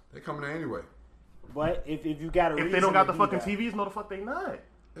them now. They coming in anyway. But if you got a If reason they don't got to the do fucking that, TVs, no the fuck they not.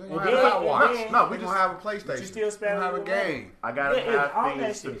 They And gonna then- have a watch. and then- No, We we gonna just have a PlayStation. you still we spend gonna have a a little money. game. I gotta Yeah, all have that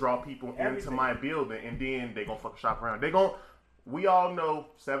things to shit. draw people into Everything. my building, and then they gonna fucking shop around. They gon' We all know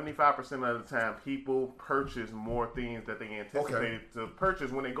 75% of the time people purchase more things that they anticipated to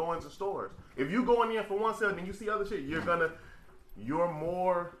purchase when they go into stores. If you going in for one sale and you see other shit, you're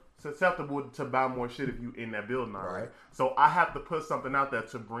more susceptible to buy more shit if you in that building already. Right. So I have to put something out there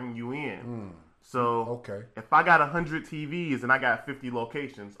to bring you in. So Okay. if I got 100 TVs and I got 50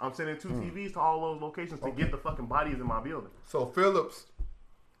 locations, I'm sending 2 TVs to all those locations to get the fucking bodies in my building. So Philips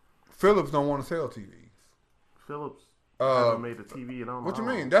don't want to sell TVs. Philips haven't made a TV. And What you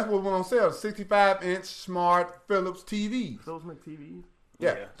mean? That's what we're on sale. 65-inch smart Philips TVs. Philips make TVs.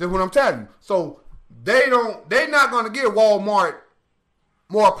 Yeah, Yeah. that's what I'm telling you. So they're not gonna give Walmart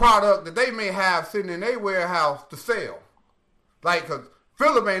more product that they may have sitting in their warehouse to sell. Like, cause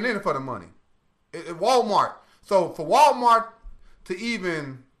Philips ain't in it for the money. It Walmart. So for Walmart to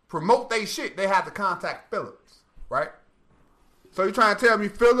even promote their shit, they have to contact Philips, right? So you trying to tell me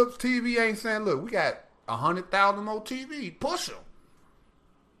Philips TV ain't saying, look, we got 100,000 more TV, push them.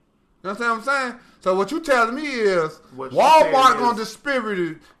 You understand what I'm saying? So what you telling me is What you Walmart saying gonna is-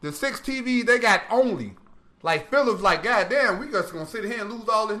 distribute the 6 TVs they got only. Like Philips, like, goddamn, we just gonna sit here and lose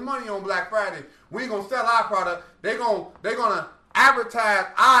all this money on Black Friday. We ain't gonna sell our product. They're gonna advertise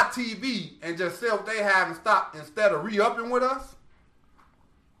our TV and just sell what they have and stop instead of re-upping with us.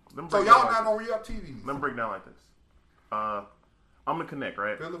 Let me So break y'all down not like gonna re-up TVs. this. Let me break down like this. I'm gonna connect,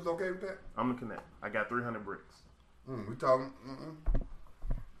 right? Philips okay with that? I'm gonna connect. I got 300 bricks. We talking,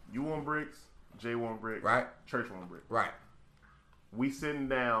 You want bricks? Jay want bricks. Right. Church want bricks. right. We sitting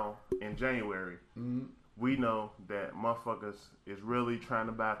down in January. Mm-hmm. We know that motherfuckers is really trying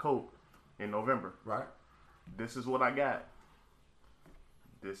to buy coke in November. Right. This is what I got.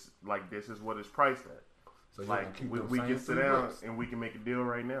 This is what it's priced at. So you're Like gonna keep we them can same sit 3 down bricks. and we can make a deal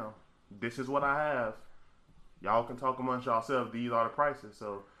right now. This is what I have. Y'all can talk amongst yourselves. These are the prices.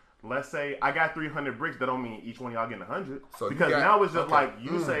 So let's say I got 300 bricks. That don't mean each one of y'all getting 100. So you because got- now it's just okay. like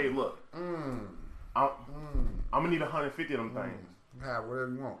you say, look, I'm gonna need 150 of them things. Have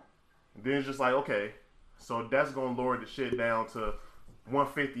whatever you want. Then it's just like, okay, so that's gonna lower the shit down to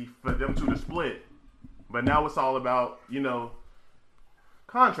 150 for them two to split. But now it's all about,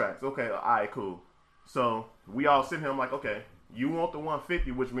 contracts. Okay, all right, cool. So we all sitting here, I'm like, okay, you want the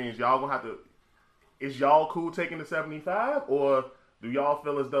 150, which means y'all gonna have to, is y'all cool taking the 75? Or do y'all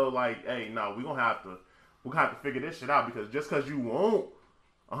feel as though like, hey, no, we're gonna have to figure this shit out because just cause you want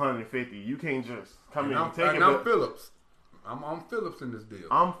 150, you can't just come in and take it. And I'm but Philips. I'm Philips in this deal.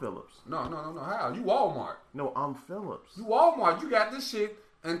 I'm Philips. No. How? You Walmart. No, I'm Philips. You Walmart. You got this shit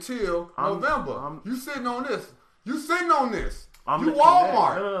until November. You sitting on this. You I'm you the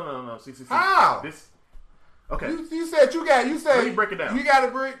Walmart. No. See. How? This. Okay. You said you said Let me break it down. You got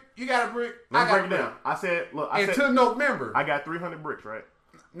a brick. You got a brick. Let I me got break a it brick. down. I said, look. I Until said November. I got 300 bricks, right?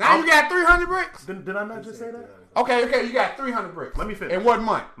 Now you got 300 bricks. Did I not just say that? Okay. You got 300 bricks. Let me finish. In what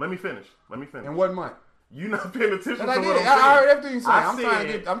month? Let me finish. In what month? You not paying attention But to I what did. I'm saying. I heard everything you said.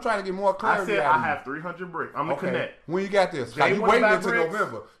 I I'm trying to get more I clarity. said out I of you. have 300 bricks. I'm the Okay. connect. When you got this? Jay You wanna waiting buy until bricks?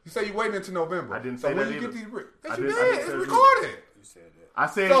 November. You say you waiting until November. I didn't so say when that you either. get these bricks? I Yes, you didn't- I did. didn't It's say that recorded. You said that. I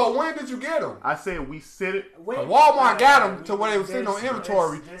said. So when did you get them? I said we sit it. Walmart got them to where they were sitting on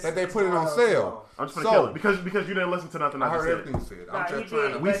inventory that they put it on sale. I'm just gonna kill it because you didn't listen to nothing I I just heard said. everything you said. Nah, I'm he just trying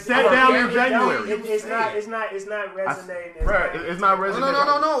did, to. We but- sat down in It- January. It's not resonating. Right, it's not resonating.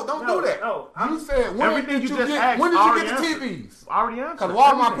 No, don't do that. No, You said when Everything did you you just get? asked, When did I you already get the answered. TVs? I already answered. Because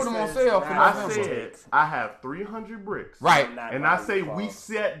Walmart Everything. put them on says sale for that. I November. said I have 300 bricks. Right. And I say we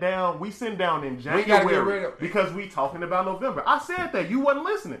sit down in We gotta get rid January of- because we talking about November. I said that. You wasn't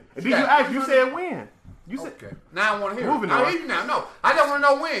listening. And then Yeah. you asked, you said when. You said Okay. Now I want to hear. Moving it. I on. hear you now. No, I just want to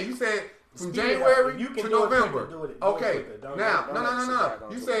know when. You said from Speed it up. January You can to do it quicker. November. Do it Okay. quicker. Don't Now, let the shit drag no.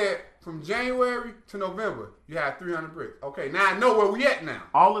 on You too said from January to November, you have 300 bricks. Okay. Now I know where we at now.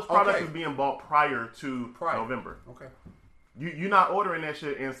 all this product Okay. is being bought prior to Prior. November. Okay. You're not ordering that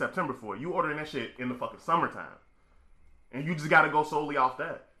shit in September for it. You ordering that shit in the fucking summertime. And you just got to go solely off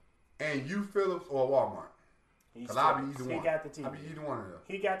that. And you Philips or Walmart? Because I'll be either He one. got the TV. I'll be either one of them.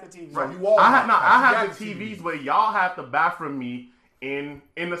 He got the TV. So you Walmart. I have You got the TVs, but y'all have to buy from me in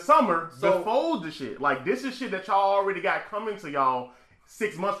the summer So- before the shit. Like, this is shit that y'all already got coming to y'all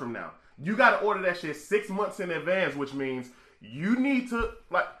 6 months from now. You got to order that shit 6 months in advance, which means you need to,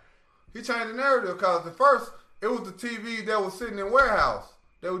 like... He changed the narrative because at first, it was the TV that was sitting in warehouse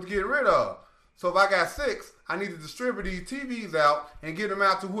that was getting rid of. So if I got 6, I need to distribute these TVs out and get them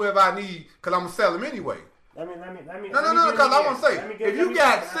out to whoever I need because I'm going to sell them anyway. Let me. No, because I want to say, if you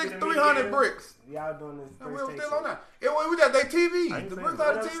got 300 bricks, y'all doing this. and we're still on that. We got their TV. ain't The saying bricks that.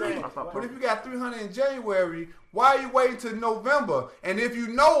 are the What I'm saying. TV. But if you got 300 in January, why are you waiting till November? And if you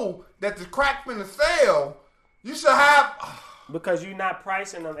know that the crack finna sell, you should have... Because you're not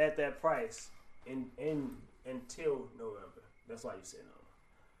pricing them at that price until November. That's why you're sitting on them.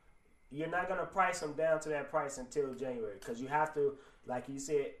 You're not gonna price them down to that price until January because you have to, like you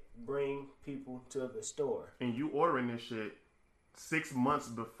said, bring people to the store. And you ordering this shit 6 months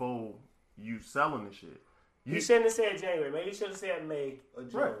before you selling the shit. You shouldn't have said January. Maybe you should have said May or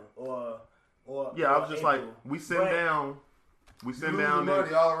June Right. or Yeah, I was just April. like, we sit But down. We You sit losing down money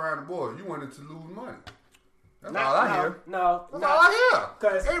and all around the board. You wanted to lose money. That's Not- all I no, hear. No, That's not- all I hear.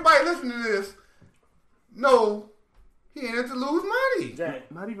 'cause- Everybody listening to this know he in it to lose money. Jay,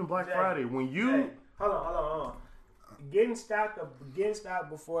 not even Black Jay, Friday. When Jay, you hold on. Getting stock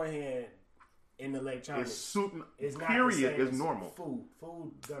beforehand in electronics it's suit is not the period same is as normal.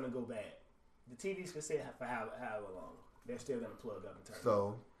 Food gonna go bad. The TVs can sit for however long. They're still gonna plug up and turn.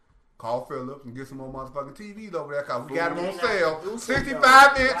 So, call Phillips and get some more motherfucking TVs over there because we got them They on not sale. producing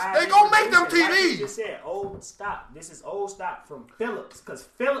 65 them. inch. Why They they gonna make them producing? Like you TVs. just said, old stock. This is old stock from Philips because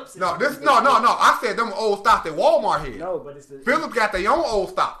Philips. Is No, I said them old stock that Walmart had. No, but it's the Phillips got their own old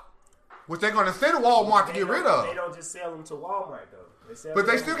stock, which they're gonna send to Walmart to they get rid don't- They of. don't just sell them to Walmart though. They sell But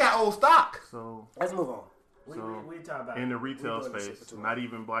them they to still Walmart. got old stock. So Let's move on. We talk about in the it. We retail doing this shit space, for too not long.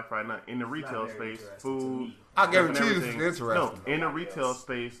 even Black Friday night, in the retail very space, interesting to food. me. I stuff guarantee and this is everything. interesting. No, in the retail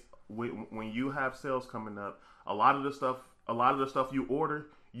space, when you have sales coming up, a lot of the stuff you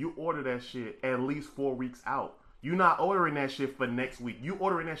order that shit at least 4 weeks out. You're not ordering that shit for next week. You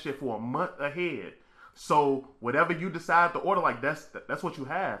ordering that shit for a month ahead. So whatever you decide to order, like that's what you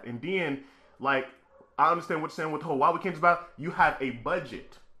have. And then, like, I understand what you're saying with the whole why we can't just buy. You have a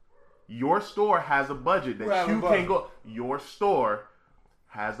budget. Your store has a budget Who that has a you budget? can go. Your store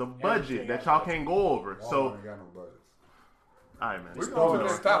has a budget that y'all can't go over. So, Walmart ain't got no budgets. all right, man. We're going to the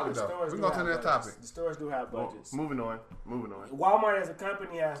next topic, The though. stores We're do going to have the next budgets. topic. The stores do have budgets. Moving on. Walmart as a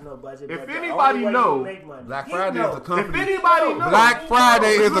company has no budget. If but the anybody only way know, you make money, Black he Friday know. is a company. If anybody knows, Black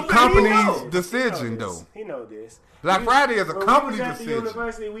Friday is a He company's know. decision, He know though. this. He know this. Black Friday is a When company we was at the decision.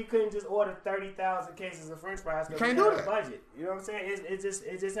 university, we couldn't just order 30,000 cases of French fries. You because can't we do had a that. budget. You know what I'm saying? It's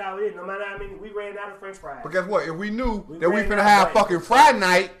just how it is. No matter how many, we ran out of French fries. But guess what? If we knew We that we ran finna out have of fucking budget. Friday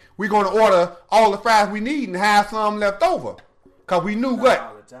night, we gonna order all the fries we need and have some left over. Cause we knew Not what?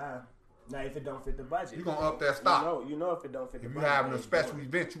 all the time. Now, if it don't fit the budget, You gonna up that stock. You know if it don't fit the If you budget, having they a ain't special doing it.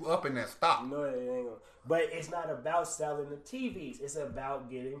 event, you up in that stock. You know it ain't gonna. But it's not about selling the TVs. It's about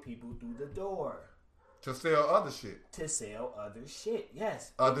getting people through the door To sell other shit. to sell other shit.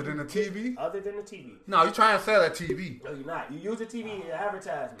 Yes. Other than the TV? Other than the TV. No, you trying to sell that TV. No, you're not. You use the TV as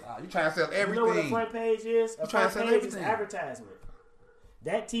advertisement. You trying to sell You know what a everything. front page is? A trying front to sell page is everything. advertisement.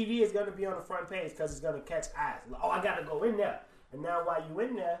 That TV is going to be on the front page because it's going to catch eyes. Like, oh, I got to go in there. And now while you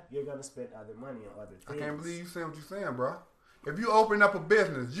in there, you're going to spend other money on other I things. can't believe you saying what you're saying, bro. If you open up a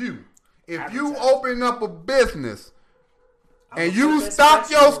business, if you Advertise. open up a business I'm and gonna you put that stock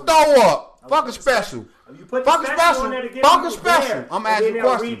special your on store up, I'm fuck gonna a put the special. You put Fuck the a special special. on there to get Fuck a people special. there, I'm and asking then a they'll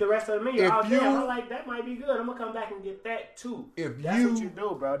question. read the rest of the menu. If Oh, you- damn, I'm like, that might be good. I'm going to come back and get that too. If That's you what you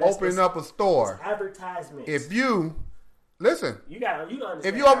do, bro. That's open up a store, advertisements. if you listen, you got you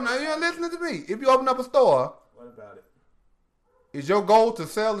understand. if you open, you're listening to me. If you open up a store, What about it? is your goal to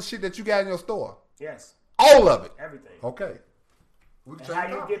sell the shit that you got in your store? Yes, All of it. everything. Okay. We can And how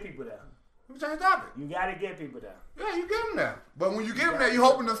change you topic. get people there? We can change topic. You got to get people there. Yeah, you get them there. But when you get them there, you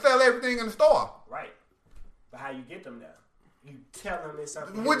hoping to sell everything in the store. Right. But how you get them there? You tell them it's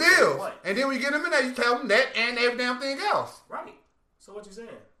something. With they say deals. what? And then we get them in there, you tell them that and every damn thing else. Right. So what you saying?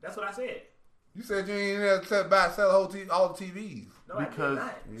 That's what I said. You said you ain't there to sell the whole all the TVs. No, I Because-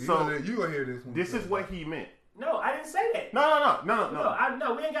 did not. So, you gonna hear this. this is what he meant. No, I didn't say that.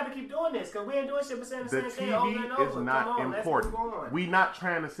 No. We ain't got to keep doing this because we ain't doing shit but saying the The same thing over and TV over. is Come not on, important. Let's move on. We not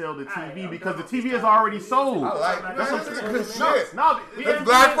trying to sell the Alright, TV I'm because done the with TV this is already topic. sold. I like That's that. what This I'm is saying. good shit. No, We It's ain't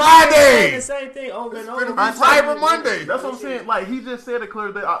Black saying Friday. the same thing over and It's over. finna be I'm Cyber saying- Monday. that's what I'm saying. Like he just said it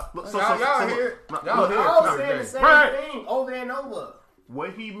clear that. Y'all hear it. Y'all hear it. I was Sorry, saying the Jay. same Right. thing over and over.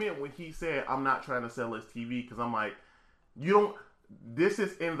 What he meant when he said, "I'm not trying to sell his TV," because I'm like, you don't. This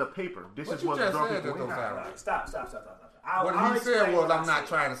is in the paper. This What is you what's just dropping said that point. though, Sarah? Stop. What he said was, I'm not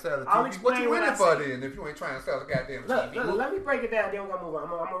trying to sell the I'll TV. explain What you what in I it for said. then? If you ain't trying to sell the goddamn Look, TV. let me break it down. Then we're gonna move on. I'm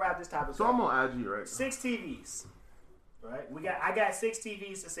gonna wrap this topic. So up. I'm on IG, right? 6 TVs. Right? I got 6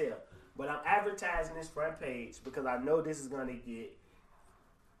 TVs to sell. But I'm advertising this front page because I know this is gonna get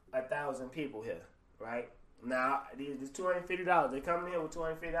 1,000 people here. Right? Now, it's $250. They come in here with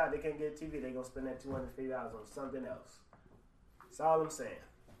 $250. They can't get a TV. They gonna spend that $250 on something else. That's all I'm saying.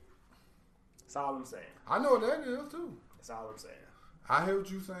 That's all I'm saying. I know what that is too. That's all I'm saying. I hear what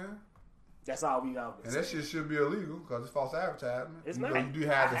you saying. That's all we got. And that shit should be illegal because it's false advertisement. It's You not. know, you do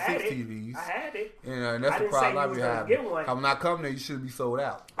have the I 6 had it. TVs. I had it. And that's I the didn't say problem you I was be gonna having. get one. I'm not coming there. You should be sold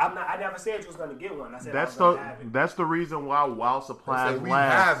out. I never said you was gonna get one. I said That's I was gonna have it. that's the reason why While Supplies we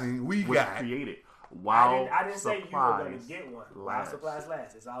Last having, we was got. created. While I didn't say you were gonna Supplies get one. While Last. supplies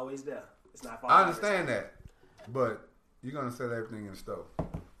last, it's always there. It's not. I understand that, but you're gonna sell everything in the store.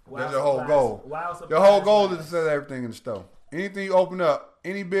 While That's your whole supplies- goal. while Your whole supplies goal is last. to sell everything in the store. Anything you open up,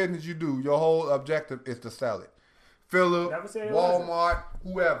 any business you do, your whole objective is to sell it. Philip, Never said it Walmart,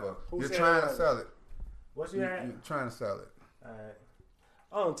 whoever. Who You're said trying it to wasn't? sell it. What you had? You're trying to sell it. All right.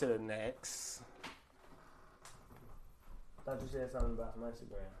 On to the next. Thought you said something about my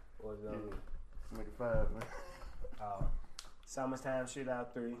Instagram. Or was it on me? Nigga 5, man. Oh, Summertime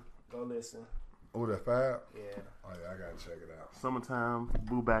Shootout 3. Go listen. Oh, that fab? Yeah. Oh, yeah, I gotta check it out. Summertime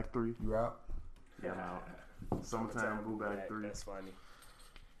Boo Back 3. You out? Yeah, I'm out. Summertime Boo Back 3. That's funny.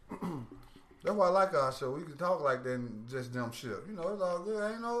 That's why I like our show. We can talk like that and just jump ship. You know, it's all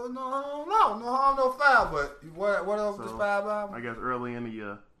good. Ain't no harm, no foul. But what else was So, foul about? I guess early in the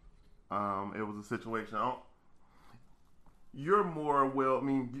year, it was a situation. You're more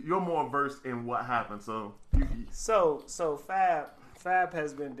you're more versed in what happened. So So Fab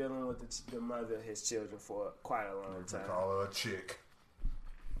has been dealing with the mother of his children for quite a long time. Call her a chick.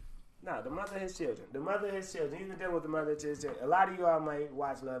 No, the mother of his children. The mother of his children. He's been dealing with the mother of his children. A lot of you all might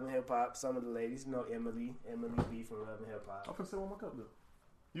watch Love and Hip Hop. Some of the ladies know Emily B from Love and Hip Hop. I'm finna sit on my cup though.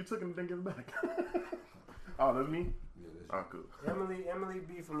 You took it and didn't give it back. Oh, that's me. Oh, cool. Emily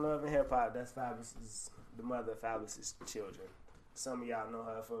B from Love and Hip Hop. That's Fabulous's, the mother of Fabulous's children. Some of y'all know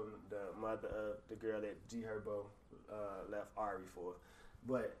her from the mother of the girl that G Herbo left Ari for.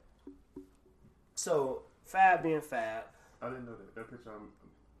 But so Fab being Fab. I didn't know that.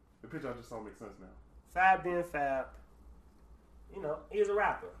 The picture I just saw makes sense now. Fab being Fab, you know, he's a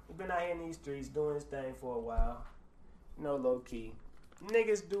rapper. He's been out here in these streets doing his thing for a while. You know, low key.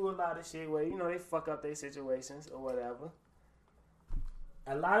 Niggas do a lot of shit where, you know, they fuck up their situations or whatever.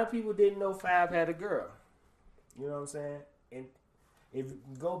 A lot of people didn't know Fab had a girl. You know what I'm saying? And if you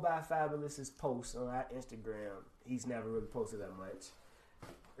go by Fabulous's posts on our Instagram, he's never really posted that much.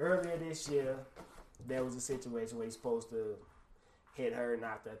 Earlier this year, there was a situation where he's supposed to hit her,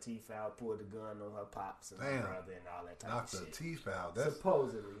 knocked her teeth out, pulled the gun on her pops and her Damn. brother and all that type Knocked of her shit. teeth out. That's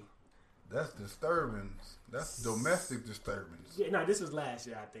Supposedly. disturbing. That's domestic disturbance. Yeah, no, this was last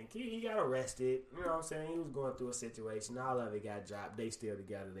year, I think. He got arrested. You know what I'm saying? He was going through a situation. All of it got dropped. They still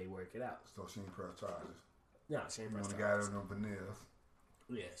together. They work it out. So she ain't press charges. No, she ain't You pressed only got charges. her on them veneers.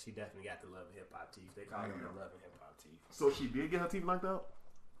 Yeah, she definitely got the Love and Hip Hop teeth. They call them the Damn. Love and Hip Hop teeth. So she did get her teeth knocked out.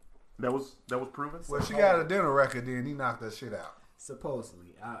 That was proven. Well, she got a dinner record. Then he knocked that shit out.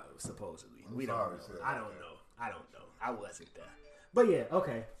 Supposedly. We sorry don't to say know. that. I don't know. I wasn't there. But yeah,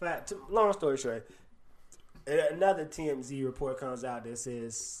 okay. Long story short, another TMZ report comes out that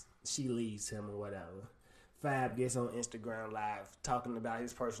says she leaves him or whatever. Fab gets on Instagram Live talking about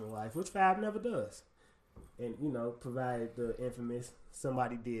his personal life, which Fab never does. And, you know, provide the infamous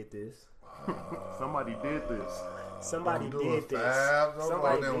somebody did this. Somebody did this. Somebody Don't do did it, this. Fab. Don't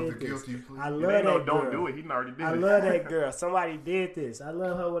Somebody go there with did the this. guilty plea. I It love ain't no that don't girl. do it. He already did I it. love that girl. Somebody did this. I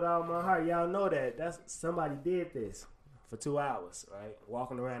love her with all my heart. Y'all know that. That's somebody did this for 2 hours, right?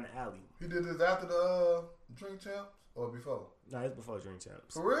 Walking around the alley. He did this after the Drink Champs or before? No, it's before Drink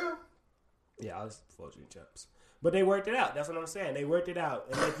Champs. For real? Yeah, it's before Drink Champs. But they worked it out. That's what I'm saying. They worked it out.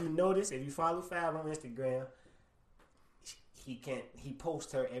 And if you notice, if you follow Fab on Instagram, he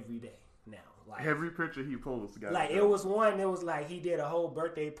posts her every day now. Like Every picture he posts got Like it was one. It was like he did a whole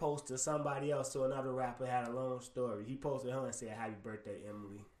birthday post to somebody else. So another rapper had a long story. He posted her and said, "Happy birthday,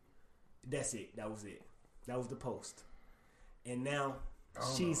 Emily." That's it. That was it. That was the post. And now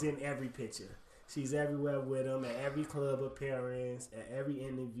she's in every picture. She's everywhere with him at every club appearance, at every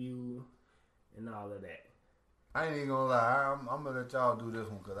interview, and all of that. I ain't even gonna lie. I'm gonna let y'all do this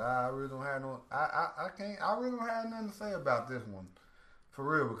one because I really don't have no. I can't. I really don't have nothing to say about this one. For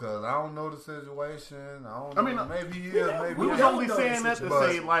real, because I don't know the situation. I don't know. I mean, maybe he is. Maybe We he was ain't. only saying that to But-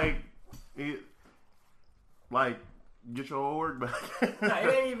 say like it, like get your old work back. Nah,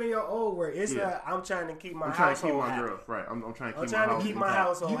 it ain't even your old work. It's Yeah. I'm trying to keep my I'm trying to keep household my happy. girl. Right. I'm trying to I'm keep trying my to house keep my intact.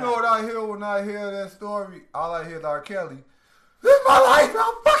 household You happy. know what I hear when I hear that story? All I hear is R. Kelly. This is my life.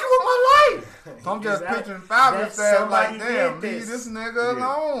 I'm fucking with my life. So I'm just Exactly. picturing Fabulous That saying like, somebody damn, did leave this. this nigga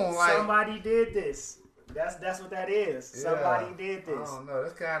alone. Like, Somebody did this. That's what that is. yeah. Somebody did I this. don't know.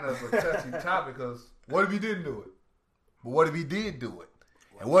 That's kind of a touchy topic because what if he didn't do it? But what if he did do it?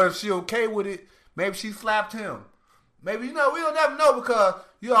 And what if she okay with it? Maybe she slapped him. Maybe, we don't never know because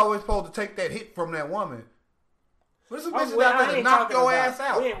you always supposed to take that hit from that woman. But some bitches out there to knock your ass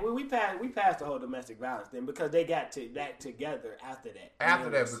out. We passed the whole domestic violence thing because they got back together after that. After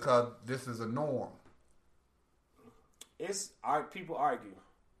that, because this is a norm. People argue.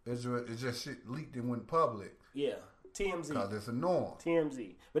 It's just shit leaked and went public Yeah, TMZ. because it's a norm.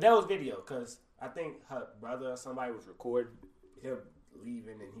 TMZ. But that was video because I think her brother or somebody was recording him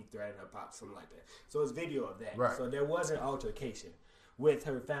leaving and he threatened her pop, something like that. So it's video of that. Right. So there was an altercation with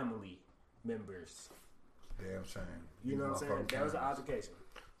her family members. Damn shame. You know what I'm saying? That was an altercation.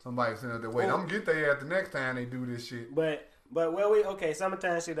 Somebody sitting there, wait, I'm gonna get their ass the next time they do this shit. But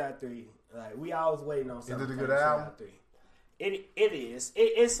Summertime Shit Out 3. Like we always waiting on Summertime it a good Shit album? Out 3. It is.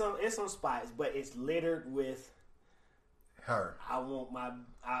 It's some spice, but it's littered with Her.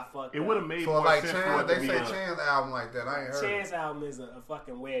 I fucked It up. would have made So more like sense for Chance, it they to be say a- Chance album like that. I ain't heard. Chance album is a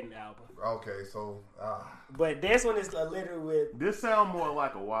fucking wedding album. Okay, so But this one is littered with. This sound more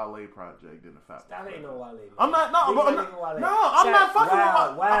like a Wale project than a Fat. That ain't no Wale. Man. I'm not. No, Leave but that I'm not. nigga Wale. No, I'm not fucking wow,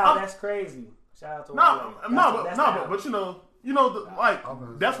 with. Wow, that's crazy. Shout out to Wale. But you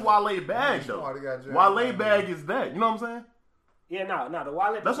know, that's Wale bag though. Somebody got jailed. Wale bag is that. You know what I'm saying? Yeah, no, the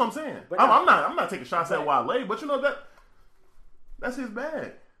Wale. That's what I'm saying. But I'm not taking shots at Wale, but you know that's his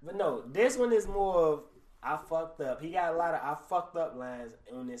bag. But no, this one is more of I fucked up. He got a lot of I fucked up lines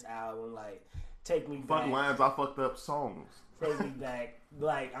on this album, like take me Fuck back, lines, I fucked up songs. take me back.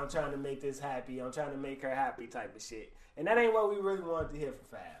 Like I'm trying to make this happy. I'm trying to make her happy, type of shit. And that ain't what we really wanted to hear from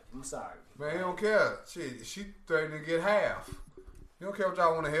Fab. I'm sorry. man, he don't care. She threatened to get half. You don't care what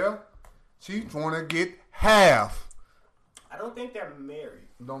y'all want to hear. She want to get half. I don't think they're married.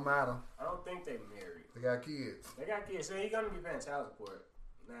 Don't matter. I don't think they're married. They got kids. They got kids, so he's gonna be paying child support.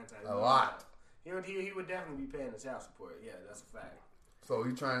 9 times A lot. He would definitely be paying the child support. Yeah, that's a fact. So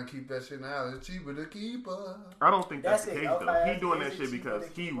he trying to keep that shit in the house. It's cheaper to keep her. I don't think that's That's the it. case though. Okay, He doing is that it shit cheaper because to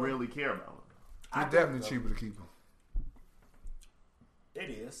he keep her? really care about her. It's definitely cheaper to keep her. It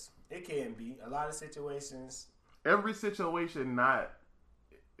is. It can be. A lot of situations. Every situation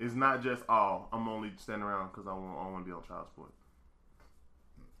is not just I'm only standing around because I want to be on child support.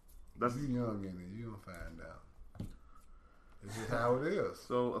 That's You young in it. You gonna find out. It's just how it is.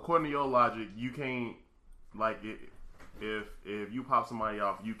 so. According to your logic, you can't if you pop somebody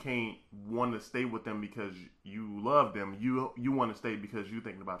off, you can't want to stay with them because you love them. You want to stay because you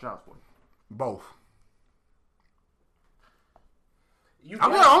thinking about child support. Both.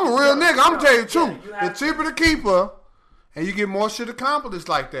 I'm I'm a real nigga. I'm telling you the truth. you have It's cheaper to keep her, and you get more shit accomplished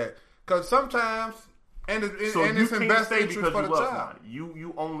like that. Because sometimes, and it's So in you its can't best stay interest because for you the love child. somebody.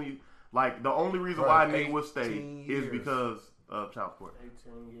 You only the only reason Right, why a nigga would stay 18 is years. because of child support.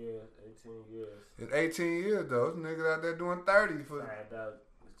 18 years. 18 years. It's 18 years though. This niggas out there doing 30 for. Find out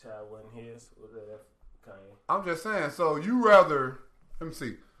the child wasn't his. Was that Kanye? I'm just saying. So you rather? Let me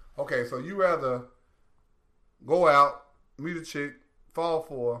see. Okay, so you rather go out, meet a chick, fall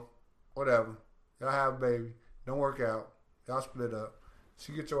for her, whatever. Y'all have a baby. Don't work out. Y'all split up.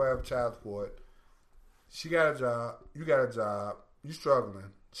 She get your ass child support. She got a job. You got a job. You struggling.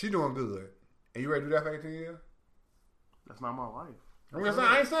 She doing good. And you ready to do that for 18 years? That's not my life. I'm just saying.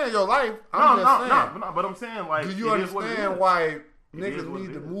 I ain't saying your life. I'm just saying. No. But I'm saying like, Do you it is what it understand is. why is niggas what need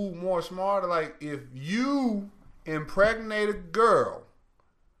it to is. move more smarter? Like, if you impregnate a girl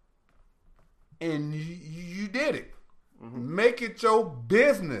and you did it, Mm-hmm. make it your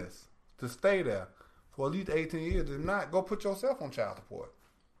business to stay there for at least 18 years. If not, go put yourself on child support.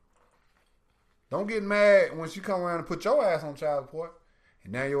 Don't get mad when she come around and put your ass on child support,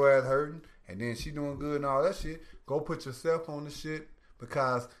 and now your ass hurting, and then she doing good and all that shit. Go put yourself on the shit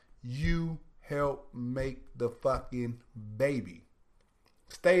because you help make the fucking baby.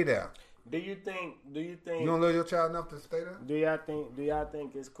 Stay there. Do you think? You don't love your child enough to stay there? Do y'all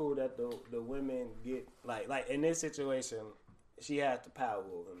think it's cool that the women get like in this situation, she has the power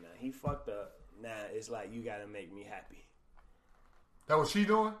over him now. He fucked up. Now it's like you gotta make me happy. That what she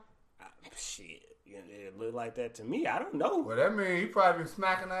doing? Shit, it look like that to me. I don't know. Well, that means he probably been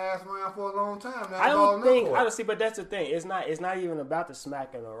smacking her ass around for a long time. Now I it's all don't think. enough I for don't see, but that's the thing. It's not even about the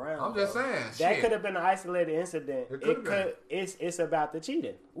smacking around. I'm just bro. saying, that shit. could have been an isolated incident. It could've been. It's about the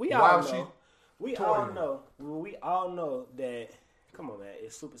cheating. We Why all was know. We Toya. all know that. Come on, man,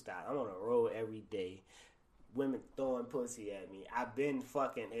 it's superstar. I'm on a road every day. Women throwing pussy at me. I've been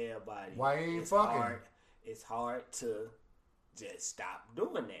fucking everybody. Why you ain't it's fucking? It's hard to just stop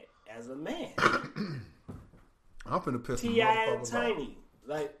doing that as a man. I'm finna piss some T.I. and motherfuckers off. Tiny,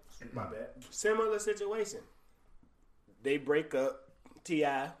 like, my bad. Similar situation. They break up.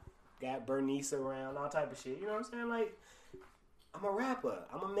 T.I. got Bernice around, all type of shit. You know what I'm saying? Like, I'm a rapper.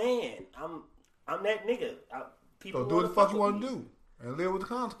 I'm a man. I'm that nigga. People So do what the fuck you with want to me. do and live with the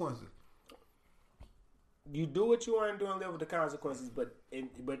consequences. You do what you want to do and live with the consequences, but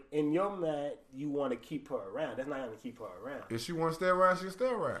in your mind, you want to keep her around. That's not going to keep her around. If she want to stay around, she'll stay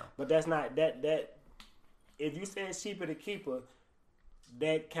around. But that's not that. If you say it's cheaper to keep her,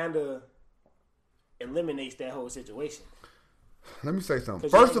 that kind of eliminates that whole situation. Let me say something.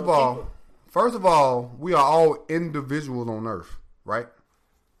 'Cause you First ain't of gonna keep all, we are all individuals on Earth, right?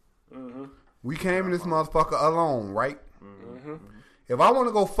 Mm-hmm. We came in this motherfucker alone, right? Mm-hmm. If I want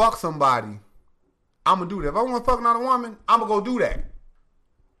to go fuck somebody, I'm going to do that. If I want to fuck another woman, I'm going to go do that.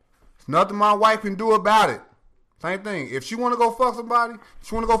 There's nothing my wife can do about it. Same thing. If she want to go fuck somebody, if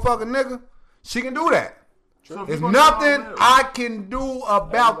she want to go fuck a nigga, she can do that. So if There's you gonna do all nothing that- I can do Let him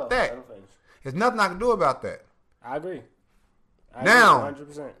about go. that. Let him finish. There's nothing I can do about that. I agree. Now-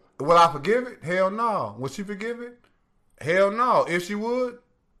 100%. Will I forgive it? Hell no. Will she forgive it? Hell no. If she would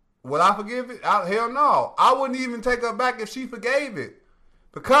I forgive it? Hell no. I wouldn't even take her back if she forgave it.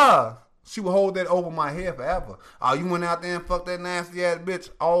 Because she would hold that over my head forever. Oh, you went out there and fucked that nasty ass bitch.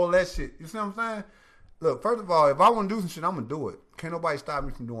 All that shit. You see what I'm saying? Look, first of all, if I want to do some shit, I'm going to do it. Can't nobody stop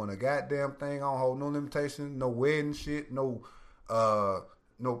me from doing a goddamn thing. I don't hold no limitations, no wedding shit, no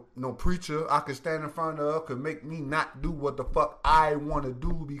preacher I could stand in front of could make me not do what the fuck I want to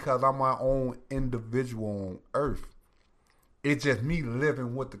do because I'm my own individual on earth. It's just me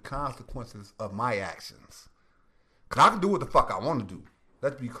living with the consequences of my actions. Because I can do what the fuck I want to do.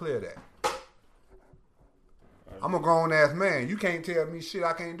 Let's be clear that. I'm a grown-ass man. You can't tell me shit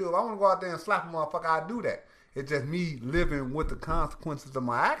I can't do. If I want to go out there and slap a motherfucker, I do that. It's just me living with the consequences of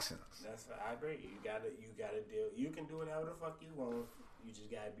my actions. I agree. You gotta deal. You can do whatever the fuck you want. You just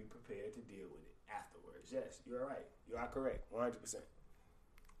gotta be prepared to deal with it afterwards. Yes, you're right. You are correct. 100%.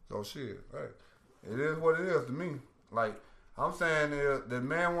 So shit, hey, it is what it is to me. Like I'm saying, the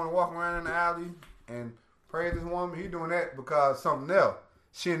man want to walk around in the alley and praise this woman. He doing that because something else.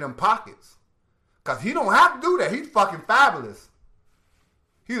 She in them pockets. Cause he don't have to do that. He's fucking fabulous.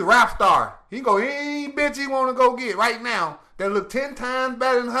 He's a rap star. He can go any bitch he want to go get right now that look 10 times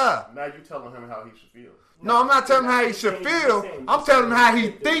better than her. Now you telling him how he should feel. No, I'm not telling him how he should feel. I'm telling him how he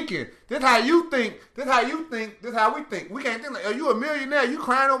thinking. This how you think. This how you think. This how we think. We can't think like, are you a millionaire? You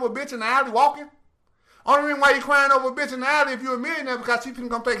crying over a bitch in the alley walking? Only reason why you crying over a bitch in the alley if you're a millionaire because she finna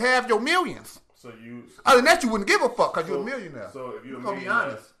come take half your millions. So you. Other than that, you wouldn't give a fuck because you're a millionaire. So if you're a We gonna be millionaire,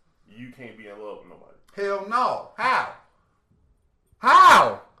 honest. you can't be in love with nobody. Hell no. How?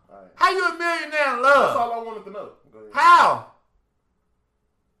 How? Right. How you a millionaire in That's love? all I wanted to know. Go ahead. How?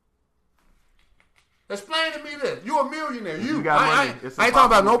 Explain to me this. You a millionaire. You got I money, it's ain't talking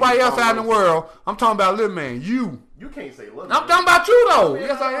about impossible nobody to else keep out in the on world. I'm talking about little man. You. You can't say love. I'm talking about you though. Man,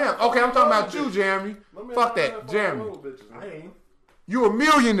 Yes, I am. I Okay, I'm talking about love you, bitches. Jeremy. My man Fuck out that, there fucking Jeremy. little bitches, man. I ain't. You a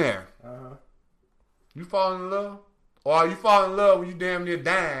millionaire. Uh-huh. You fall in love, or you fall in love when you damn near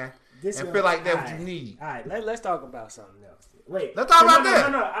dying This and is- feel like that's what alright. you need. All right, let's talk about something else. Wait. Let's talk about no,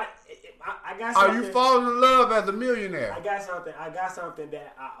 that. No. I got Are something. you falling in love as a millionaire? I got something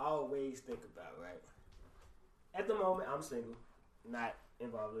that I always think about, right? At the moment, I'm single, not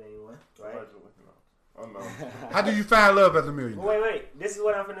involved with anyone, right? Allegedly, no. Oh no. How do you find love as a millionaire? Wait. This is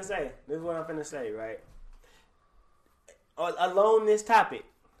what I'm finna say. Right? Along this topic,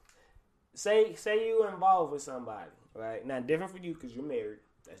 say you involved with somebody, right? Now, different for you because you're married.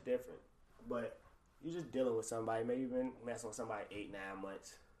 That's different. But you're just dealing with somebody. Maybe you've been messing with somebody 8-9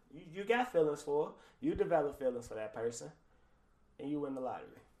 months. You got feelings for her. You develop feelings for that person, and you win the lottery.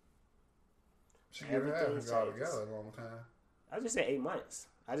 She get her ass Everything all changes. together a long time. I just said 8 months.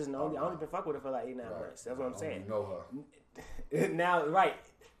 I only been fuck with her for like 8-9 months. That's what I'm saying. You know her. Now, right?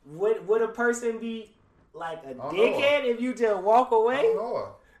 Would a person be like a don't know dickhead if you just walk I away? don't know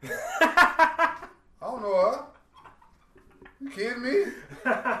her. I don't know her. You kidding me?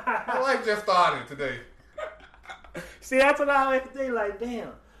 My life just started today. See, that's what I always think. Like, damn,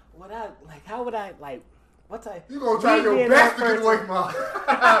 how would I like? What type? You gonna try me your being best that to get away person- from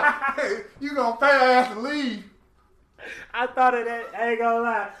her. You gonna pay her ass to leave. I thought of that. I ain't gonna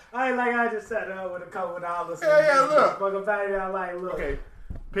lie. I ain't like I just sat there with a couple of dollars. Yeah, look. Fucking baby, I'm like, look. Okay,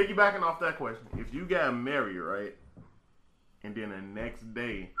 piggybacking off that question, if you got married, right, and then the next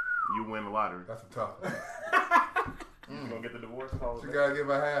day you win the lottery. That's a tough one. You gonna get the divorce? You gotta give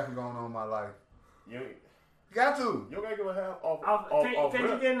her half going on in my life. You Got to. don't gotta give a half off Can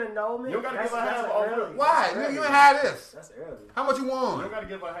you rip. get an annulment? You don't gotta give a That's half off early. rip. Why? Nigga, you ain't had this. That's early. How much you You won? don't gotta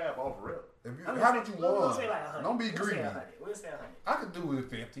give a half off rip. If you, I'm how gonna much you say- we'll won? say like 100. Don't be We'll say greedy. 100. We'll say 100. I could do with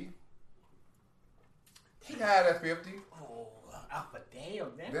 50. He had that 50. Oh, but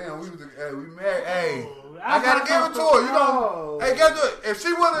damn, that. Damn, we married. Hey, Oh, I gotta give it to her. You Oh. know, hey, guess what? If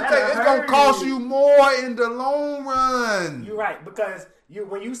she willing to That'll take, it's gonna hurt cost you. you more in the long run. You're right, because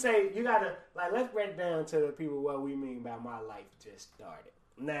when you say you gotta let's break down to the people what we mean by my life just started.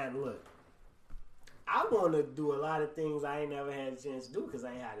 Now look, I want to do a lot of things I ain't never had a chance to do because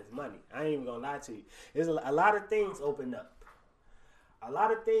I ain't had this money. I ain't even gonna lie to you. There's a lot of things opened up. A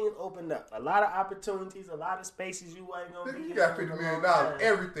lot of things opened up. A lot of opportunities. A lot of spaces you wasn't gonna be. Nigga, you in got for a $50 long million. time.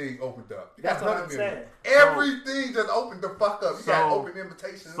 Everything opened up. You got That's what I'm $100 million. saying. Everything just opened the fuck up. You got So- open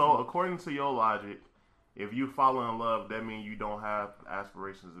invitations. So according to your logic, if you fall in love, that means you don't have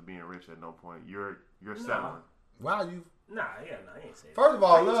aspirations of being rich at no point. You're settling. Why you? Nah, I ain't saying. First of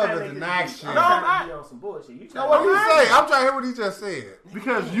all, Why you love trying to is make an this action. I'm No, trying to be on some bullshit. You No, trying what to- did he say? I'm trying to hear what he just said.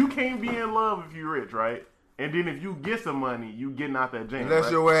 Because you can't be in love if you're rich, right? And then if you get some money, you getting out that jam. Unless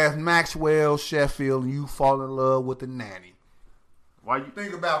right? your ass Maxwell Sheffield and you fall in love with the nanny. Why you?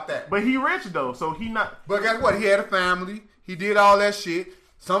 Think about that. But he rich though, so he not. But guess what? He had a family. He did all that shit.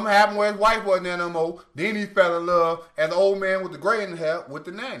 Something happened where his wife wasn't there no more. Then he fell in love as an old man with the gray in the hair with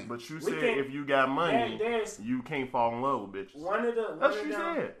the nanny. But you We said can't- if you got money, there's- you can't fall in love with bitches. One of them. That's what you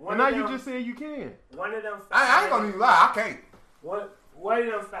said. And now you just said you can. One of them. I ain't gonna even lie. I can't. One of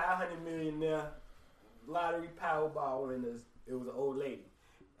them 500 millionaire lottery Powerball winners. It was an old lady.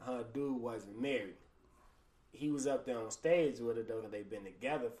 Her dude wasn't married. He was up there on stage with her though, 'cause they've been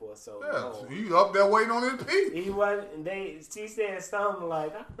together for so Yeah, long. he up there waiting on his pee. He wasn't. She said something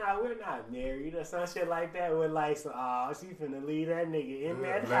like, "No, we're not married," or some shit like that. With like, she finna leave that nigga in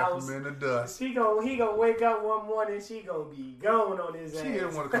that Left house. him in the dust. He gonna wake up one morning. She gonna be gone on his ass. She hit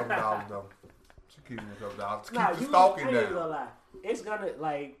him with a couple dollars though. She keep him with a couple dollars to keep Nah, the I stalking ain't down. gonna lie. It's gonna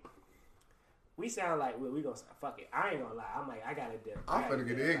like. We sound like we gonna fuck it. I ain't gonna lie. I'm like I gotta do. I'm finna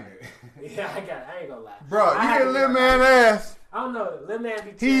get ignorant. Yeah, I ain't gonna lie. Bro, I you had get to Lil be- Man ass. I don't know. Lil Man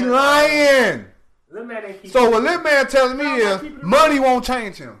be. He telling- lying. Lil Man ain't keep. So what Lil Man telling me No, I'm is not keeping it money won't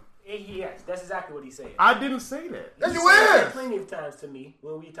change him. Yes, that's exactly what he said. I didn't say that. Yes, He you said that is. plenty of times to me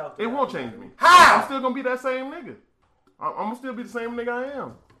when we talked. It about won't change me. I'm How? still gonna be that same nigga. I'm gonna still be the same nigga I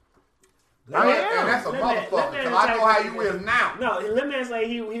am. And I am. that's a Lil Man- motherfucker. Lil Cause Man I know how type you of is now. No, Lil Man's like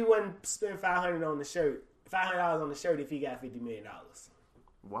he wouldn't spend $500 on the shirt. $500 on the shirt if he got $50 million.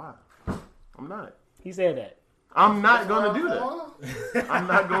 Why? I'm not. He said that. I'm not gonna do What's that. I'm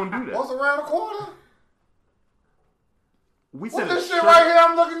not gonna do that. What's around the corner? We What's said a this shit shirt. right here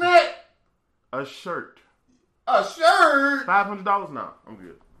I'm looking at? A shirt. A shirt $500 now. I'm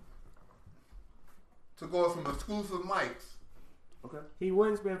good. to go some exclusive mics. Okay. He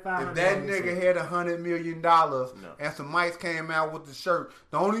wouldn't spend $500. If that on the nigga shirt. had $100 million No. and some mics came out with the shirt,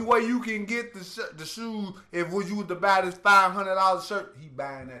 the only way you can get the shoes if you was to buy this $500 shirt, he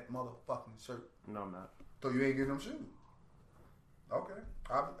buying that motherfucking shirt. No, I'm not. So you ain't getting them shoes. Okay.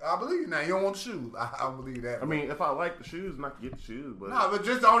 I believe you now. You don't want the shoes. I don't believe that. I mean, if I like the shoes, I'm not gonna get the shoes, but no, but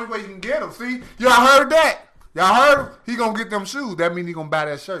just the only way you can get them. See? Y'all heard that? Y'all heard him? He gonna get them shoes. That mean he gonna buy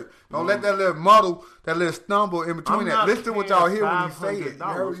that shirt. Don't let that little muddle, that little stumble in between I'm that. not Listen to what y'all paying hear when he say it. You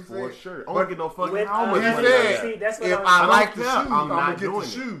heard what he $500 for a said? shirt. I But don't get no fucking With, how uh, much he money said, that. See, that's what if I'm- I I like don't the care. shoes, I'm I'm not gonna get the doing it.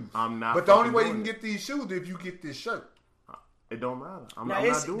 shoes. I'm not But the only fucking way you doing can it. get these shoes is if you get this shirt. It don't matter. I'm Now, not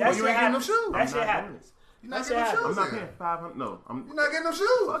it's- doing that it. You shit ain't getting them happens. shoes. That I'm shit not happens. You're not That getting them shit shoes. I'm not then. paying 500. No, You're not getting them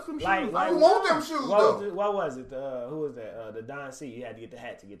shoes. fuck them shoes. Like, I don't want them shoes though. What was it? Who was that? The Don C. You had to get the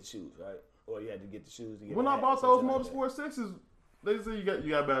hat to get the shoes, right? Or you had to get the shoes to get When the I hat, bought those something like that. Motorsport 6s, they said you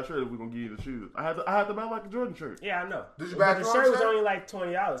got to buy a shirt if we're gonna give you the shoes. I had to buy like a Jordan shirt. Yeah, I know. Did you But buy the the shirt Jordan was shirt? only like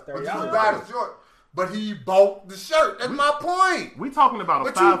 $20, But you $30. buy the shirt. But he bought the shirt. That's my point. We talking about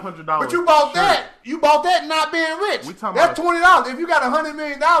a $500. But you bought shirt. that. You bought that not being rich. We talking That's about- $20. If you got $100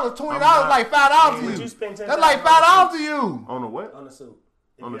 million, $20 not- like $5 to Would you. you spend $10,000 That's like $5 to you. On a what? on the suit?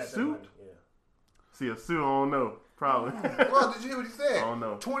 If On you the got that suit? money, yeah. See a suit? I don't know. Probably. Well, did you hear what he said? I don't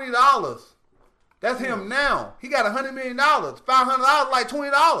know. $20. That's him now. He got $100 million. $500 like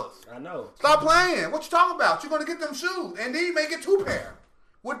 $20. I know. Stop playing. What you talking about? You're gonna get them shoes, and then you may get 2 pair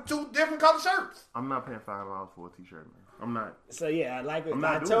with 2 different color shirts. I'm not paying $5 for a t-shirt, man. I'm not. So yeah, like I'm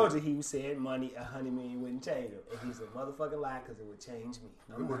I not told doing you, he said money, $100 million wouldn't change him. And he's a motherfucking lie because it would change me.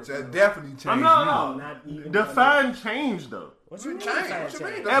 I'm not doing it. Definitely changed. I'm not. I'm not even Define change though. What you mean? Change. define What you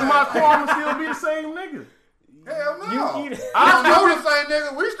mean? change? At my core, I'ma still be the same nigga. Hell no. You eat it. I know the same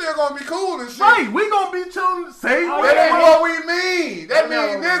nigga. We still gonna be cool and shit. Right, we gonna be chilling the same Oh, way. That ain't what we mean. That That's not mean,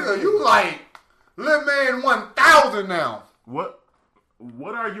 what we nigga, mean. you like Lil Man 1000 now.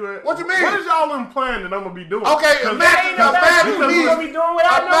 What are you? What you mean? What is y'all implying that I'm gonna be doing? Okay, 'Cause imagine Ain't no doubt you me. gonna be doing what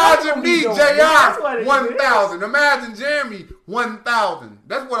I know I'm Imagine gonna be me, doing. That's what it JR, is. 1,000. Imagine Jeremy, 1,000.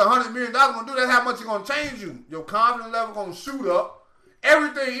 That's what $100 million gonna do. That's how much it's gonna change you. Your confidence level gonna shoot up.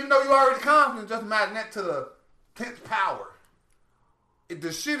 Everything, even though you already confident, just imagine that to the 10th power.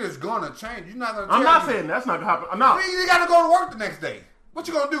 The shit is gonna change. You're not gonna. I'm not saying that's not gonna happen. No. You gotta go to work the next day. What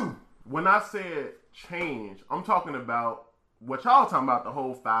you gonna do? When I said change, I'm talking about what y'all talking about, the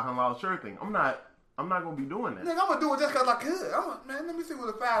whole $500 shirt thing. I'm not gonna be doing that. Nigga, I'm gonna do it just cause I could. Man, let me see what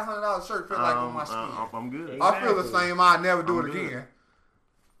a $500 shirt feel like on my skin. I'm good. I feel the same. I never do I'm it good. again.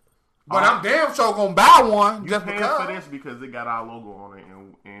 But I'm damn sure gonna buy one You just paying because. for this because it got our logo on it,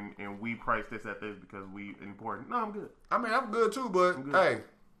 and we priced this at this because we important. No, I'm good. I mean, I'm good too, but I'm good. hey,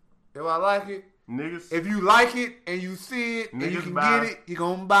 if I like it, Niggas, if you like it and you see it and you Niggas can buy- get it, you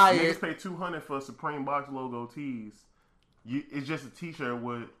gonna buy niggas it. pay $200 for Supreme Box logo tees. It's just a T-shirt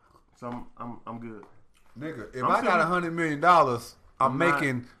with. So I'm good. Nigga, if I'm I got saying- $100 million, I'm not-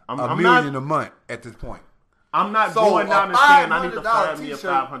 making I'm $1 not- million a month at this point. I'm not So, going down a and saying I need to $500 find me a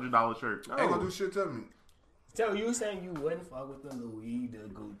t-shirt $500 shirt. No. Ain't gonna do shit to me. So you saying you wouldn't fuck with the Louis, the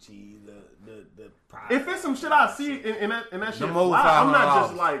Gucci, the Prada? If it's some shit I see in that shit, Them over fly, I'm not $500.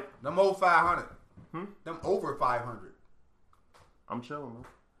 just like Them over 500. Them over 500. I'm chilling. Man.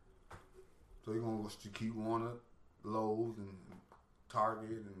 So you gonna keep wanting Lowe's and Target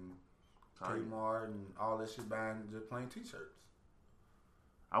and Kmart and all that shit buying just plain t-shirts.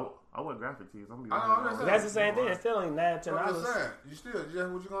 I wear graphic tees. I'm I know, I'm That's the same thing. It's still only $9, I'm just $10. saying, that's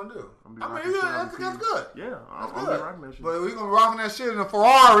what you gonna do. I'm be I mean, rocking yeah, shit that's on good. Yeah, That's I'm good. be rocking that shit. But we gonna be rocking that shit in a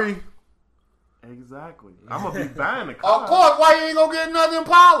Ferrari. Exactly. I'm gonna be buying the Of car. course, why you ain't gonna get another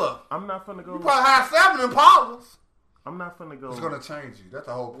Impala? I'm not finna go. You probably have 7 Impalas. I'm not finna go. It's gonna change you. That's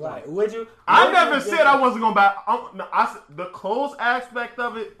the whole point. Right? Would you? I would never you said get- I wasn't gonna buy. No, I said the clothes aspect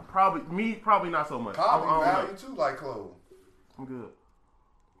of it. Probably not so much. Cars I don't value know. too, like clothes. I'm good.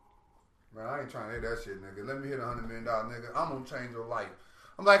 Man, I ain't trying to hit that shit, nigga. Let me hit $100 million, nigga. I'm gonna change your life.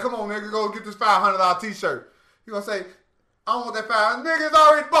 I'm like, come on, nigga, go get this $500 t-shirt. You gonna say, I don't want that $500. Nigga, it's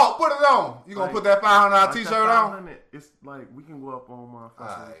already bought. Put it on. You gonna Like, put that $500 Like t-shirt that on? 500, it's like we can go up on my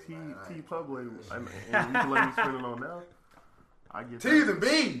Alright, fucking man, T Public and you can let me spend it on now. I get T's that. and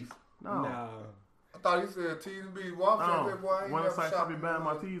B's. No. No. I thought you said T's and B's. Well, I'm saying, boy, I ain't When it's never like I shopped be buying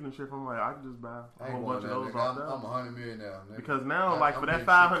my tees and shit from like I can just buy I a ain't whole going bunch of there, those nigga. all I'm down. $100 million now, nigga. Because now, like I'm for getting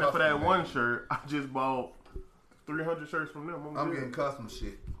that shit 500 for that custom, one nigga. shirt, I just bought 300 shirts from them. I'm good. getting custom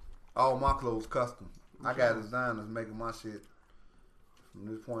shit. All my clothes custom. I got designers making my shit from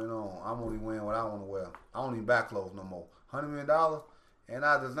this point on. I'm only wearing what I want to wear. I don't even buy clothes no more. $100 million, and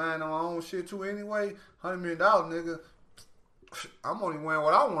I design my own shit too anyway. $100 million, nigga. I'm only wearing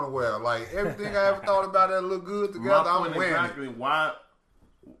what I want to wear. Like everything I ever thought about that look good together, My I'm point wearing exactly why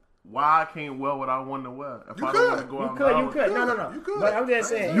I can't wear what I want to wear. If You I could. don't want to go You out could, and you out- could. No. You could. But I'm just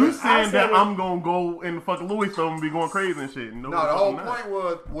saying. You I saying said that it- I'm gonna go in the fucking Louis store and be going crazy and shit? No, No, the whole fucking not. point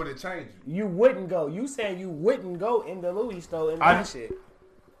was, would it change you? You wouldn't go. You saying you wouldn't go in the Louis store and I- buy shit.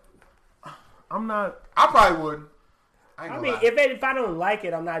 I'm not. I probably wouldn't. I ain't I gonna mean, lie. if I don't like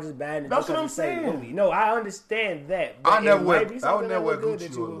it, I'm not just buying it. That's just what I'm to say saying. Louis. No, I understand that. But I never it wear- might be I would something never that look wear good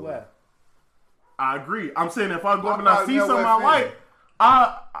that Gucci you or would Louis. wear. I agree. I'm saying if I go up I and I probably see never something wear I like,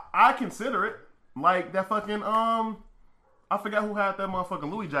 Fendi. I consider it. Like that fucking I forgot who had that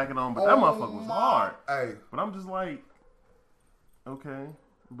motherfucking Louis jacket on, but that motherfucker was hard. Hey, But I'm just like, okay,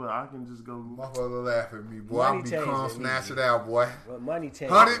 but I can just go. motherfucker laugh at me, boy. Money I'm be changes crumb me. snatch it out, boy. But money changes.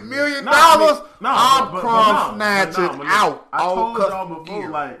 $100 million, No, I mean, I'm but crumb snatch it but out. I All told y'all custom before, gear.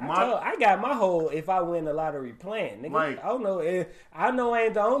 like I got my whole if I win the lottery plan, nigga. Like- I don't know. I know I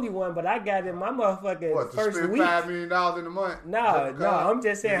ain't the only one, but I got in my motherfucking What, to first spend week. $5 million in a month? No, I'm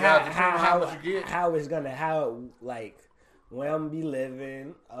just saying You have to determine how much you get. how it's gonna like where I'm gonna be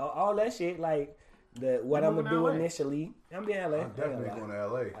living, all that shit. Like what You I'm gonna moving do to LA? initially. I'm in LA. I'm definitely going to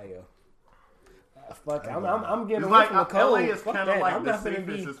LA. Fuck, I'm getting It's away like from the cold. LA is Fuck kind that. of like I'm the not gonna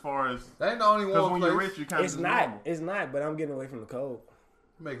safest be. as far as They ain't the only because one when place. you're rich, you kind of It's not. It's not. But I'm getting away from the cold.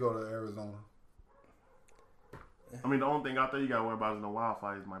 You may go to Arizona. I mean, the only thing out there you gotta worry about is the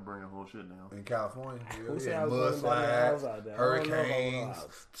wildfires might bring the whole shit down. In California. Who said Yeah, I was going to buy a house mudslides, out there? I don't know if I want a hurricanes,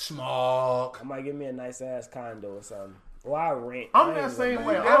 house. smog. I might get me a nice ass condo or something. Or I rent. I'm I that ain't same gonna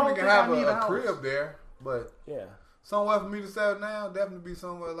way. buy- I Yeah, don't we can think I have need a a house. crib there, but Yeah. somewhere for me to settle down, definitely be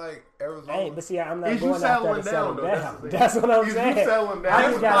somewhere like Arizona. Hey, but see, I'm not Is you going out there to settling settle down, though? down. That's the thing. That's what I'm Is you saying. settling down? I This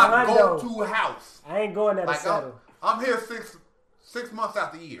just is got a my hundo. go-to house. I ain't going there to Like settle. I'm here 6 months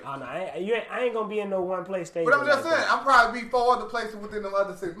out the year. Oh, no, I ain't gonna be in no one place staying. But I'm just like saying, that. I'm probably be 4 other places within the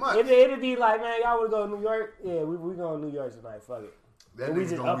other 6 months. It'll be like, man, y'all wanna go to New York? Yeah, we going to New York tonight. Fuck it. That And we nigga's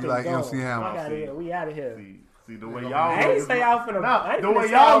just gonna up be and like gone. MC Hammer. Fuck out of here. We out of here. See the way I y'all I ain't niggas- say y'all finna. I ain't the finna way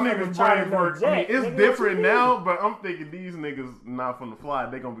say y'all finna niggas try brains to work, jet. I mean, Nigga, it's what different you now, mean? but I'm thinking these niggas not from the fly.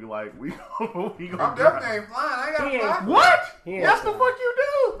 They gonna be like, we gonna I'm definitely ain't flying. I ain't got He to ain't- fly. What? He ain't Yes, the flying. fuck you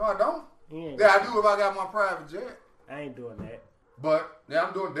do. No, I don't. He ain't Yeah, I flying. do if I got my private jet. I ain't doing that. But yeah,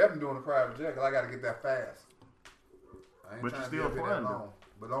 I'm definitely doing the private jet because I got to get that fast. I ain't But trying you to still be up here flying, that long.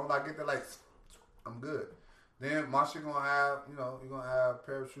 But long as I get there, like, I'm good. Then my shit gonna have, you're gonna have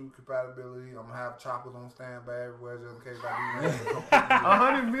parachute compatibility. I'm gonna have choppers on standby everywhere just in case I do that.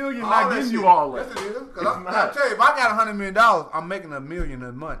 100 million All not that getting shit. you all Yes, that. it is. Cause It's I'll not. tell you, if I got $100 million, I'm making $1 million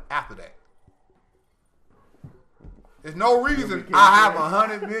a month after that. There's no reason I have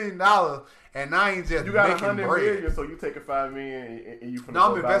 $100 million and I ain't just You got making 100 bread. million, so you take a 5 million and you finna No,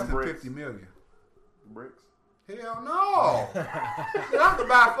 I'm go buy investing bricks. $50 million. Bricks. Hell no. Shit, I could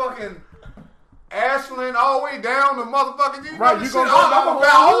buy fucking Ashland all the way down to motherfucking you Right, know, you shit. gonna go I'm buy gonna the buy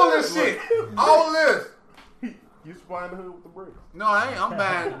whole all this hood. shit. All this. You supplying the hood with the bricks. No, I ain't. I'm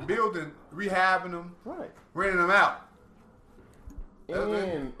buying, building, rehabbing them, Right. renting them out. That's it.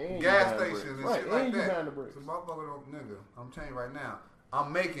 And you Gas buying stations bricks. and Right, shit like and you that. buying the bricks. So motherfucker don't, nigga, I'm telling you right now,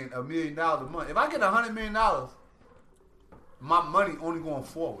 I'm making $1 million a month. If I get $100 million, my money only going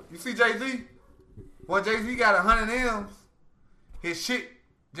forward. You see Jay-Z? When Jay-Z got 100 M's, his shit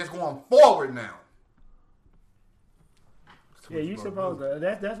just going forward now. Yeah, you supposed to.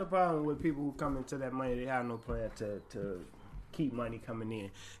 That's the problem with people who come into that money. They have no plan to keep money coming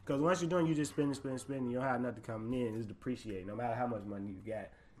in. Because once you're doing, you just spending. You don't have nothing coming in. It's depreciating. No matter how much money you got,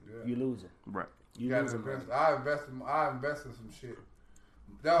 you losing. Right. You You gotta losing money. invest. I invest in some shit.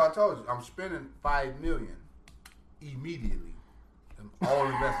 That's what I told you. I'm spending $5 million immediately. In all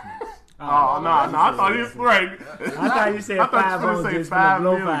investments. Oh, no, I thought he was right. I thought you said I thought five you on was gonna say just 5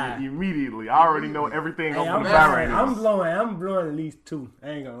 blow million five. immediately. I already know everything Hey, I'm I'm, gonna buy right now. I'm blowing at least 2. I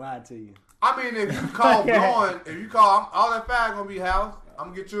ain't gonna lie to you. I mean, if you call blowing, all that $5 gonna be house. I'm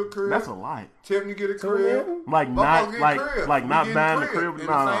gonna get you a crib. That's a lot. Tiffany get a $2 crib. million? Like Motherfuckers not get like cribs. like We not getting buying the cribs crib. in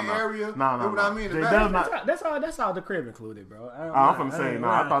No, the same no, area. no, That's no, what I mean. Jay, Invest. That's all the crib included, bro. I'm finna say no.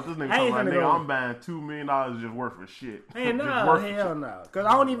 I thought this nigga talking about finna nigga. go- I'm buying $2 million just worth of shit. Hey, Just no, worth of hell shit. no. Because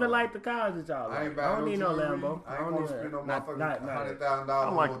I don't even like the cars that y'all I like. ain't I buying don't need no jewelry. Lambo. I ain't gonna spend no motherfucking $100,000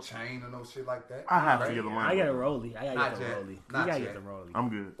 on like- no chain or no shit like that. I have to Right? get a Lambo. I got a Rollie. I Not gotta get the yet. Rollie. You Not gotta yet. get the Rollie. I'm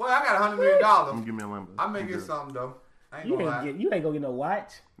good. Well, I got $100 million. I'm gonna give me a Lambo. I may I'm get good. something though. I ain't You gonna ain't lie. you ain't gonna get no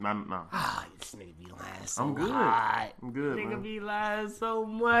watch. No. Ah, this nigga be lying so I'm good. hard. I'm good, Nigga man. be lying so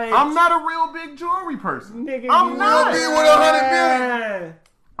much. I'm not a real big jewelry person. Nigga I'm be not. Be with 100 lying.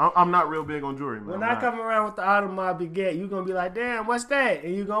 I'm not real big on jewelry, man. When I'm I not. come around with the Audemars Piguet, you gonna be like, damn, what's that?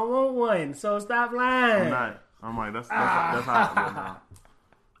 And you gonna want one. So stop lying. I'm not. I'm like that's how I feel now.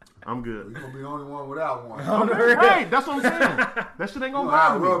 I'm You good. gonna be the only one without one. On the real. Right, that's what I'm saying. That shit ain't You gonna gonna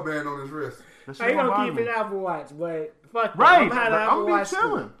have a bother me. rubber band on his wrist. That shit I ain't ain't gonna gonna bother keep me. an Apple Watch, but fuck that. Right, I'm gonna have an I'm Apple be Watch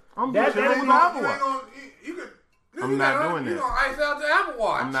chilling. too. I'm That- chilling that with ain't the gonna- Apple Watch. You could. I'm not doing You that. gonna ice out the Apple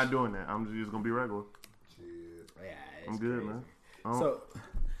Watch. I'm not doing that. I'm just gonna be regular. Shit. Yeah, I'm it's good, crazy. man. I don't-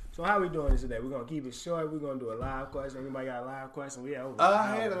 So how we doing this today? We're gonna keep it short. We're gonna do a live question. Anybody got a live question? We over. I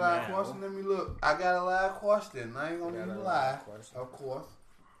had a live now. question. Let me look. I got a live question. I ain't gonna Got need a a live live, question. of course.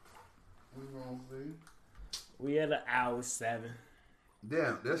 We gonna see. We at an hour 7.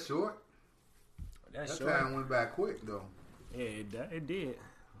 Damn, that's short. That's That short. time went by quick though. Yeah, it did.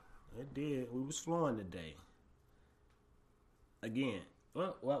 It did. We was flowing today. Again,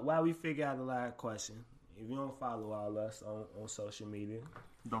 while we figure out the live question, if you don't follow all us on social media,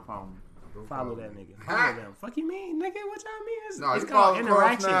 Don't follow me. follow that nigga. Follow them. Fuck you mean, nigga? What y'all mean? No, It's you called follow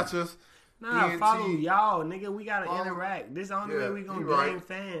Cross interaction. Snatchers. Nah, ENT. follow y'all, nigga. We gotta Follow- interact. This is the only way we gonna you gain right.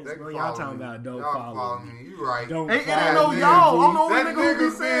 fans, They bro. can Y'all follow talking me. about don't Y'all follow me. You right. Don't Ain't follow no me. y'all. I'm the only That nigga who be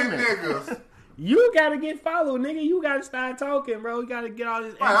niggas saying being that. niggas. You gotta get followed, nigga. You gotta start talking, bro. You gotta get all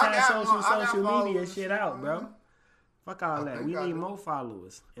this Right, I got anti-social one- I got social media followers, shit out, bro. man. Fuck all that. think We I need do. more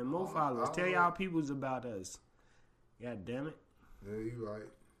followers and more followers. I Tell don't y'all know. peoples about us. God damn it. Yeah, you right.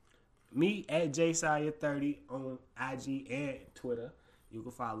 Me at JSire30 on IG and Twitter. You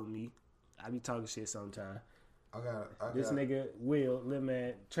can follow me. I be talking shit sometime. I got This nigga Will live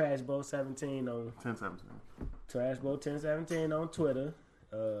at Trashbow17 on 10-17. Trashbow1017 on Twitter.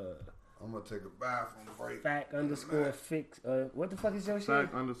 I'm gonna take a bathroom break. Fact_fix. What the fuck is your shit?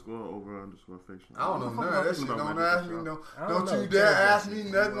 Fact_over_fiction. I don't know none of that shit. Don't ask me. I Don't don't know. you dare ask me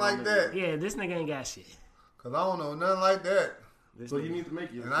nothing like that. Yeah, this nigga ain't got shit. Cause I don't know nothing like that. This So you nigga- need to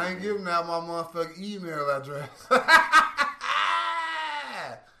make your. And I ain't giving out my motherfucking email address.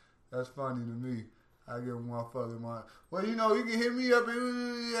 That's funny to me. I give a motherfucking my. Well, you know, you can hit me up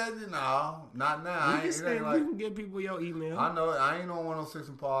and no, not now. You It ain't like. can give people your email. I know it. I ain't on 106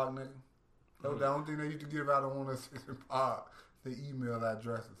 and Park, nigga. That was the only thing they used to give out on 106 and Park. The email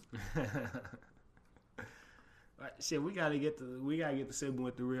addresses. Right, shit, we gotta get the Sipping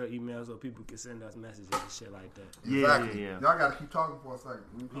with the Real email so people can send us messages and shit like that. Yeah. Y'all gotta keep talking for a second.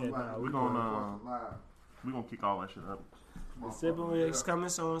 When we come Yeah, back, nah, we gonna kick all that shit up. Sipping with it's coming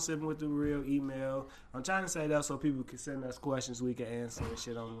soon. Sipping with the Real email. I'm trying to say that so people can send us questions we can answer and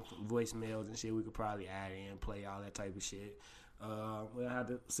shit on voicemails and shit. We could probably add in, play all that type of shit. We'll have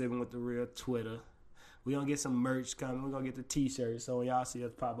the Sipping with the Real Twitter. We gonna get some merch coming. We're gonna get the t-shirts. So when y'all see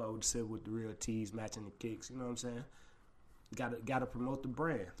us pop up with the Sipping with the Real tees matching the kicks, you know what I'm saying? Gotta promote the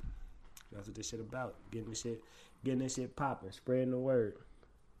brand. That's what this shit about. Getting this shit popping, spreading the word.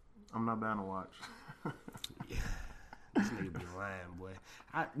 I'm not bound to watch. This nigga be lying, boy.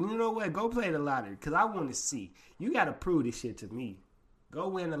 You know what? Go play the lottery, because I want to see. You got to prove this shit to me. Go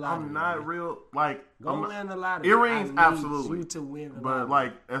win the lottery. I'm not man. real like. Go win the lottery. Earrings, I need absolutely. you to win the But lottery.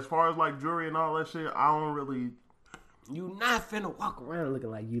 like, as far as like jewelry and all that shit, I don't really. You not finna walk around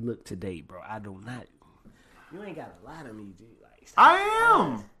looking like you look today, bro. I do not. You ain't got a lot of me, G. Like, stop I am.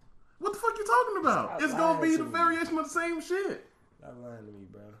 lying. What the fuck you talking about? Stop It's gonna lying be to the me. variation of the same shit. Stop lying to me,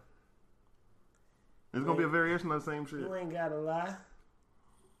 bro. It's gonna be a variation of the same shit. You ain't got to lie.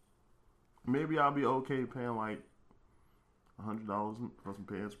 Maybe I'll be okay paying like $100 for some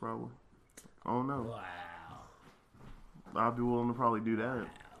pants, probably. I don't know. Wow. I'll be willing to probably do that.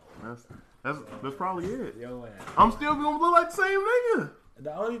 That's probably it. Yo, ass. I'm still gonna look like the same nigga.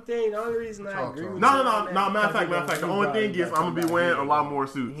 The only reason I Talk agree to with him. No. you on that Matter of is fact. The you only probably thing is, got I'm gonna be somebody wearing a here. lot more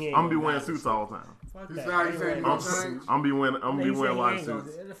suits. He ain't I'm gonna be gonna wearing buy suits the all the time. Fuck You that. sound- you He saying ain't you wearing gonna no change? suits. I'm gonna be wearing a lot of He ain't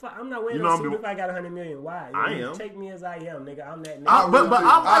suits. I'm not wearing You no know, suit if I got 100 million. Why? I You am. Take me as I am, nigga. I'm that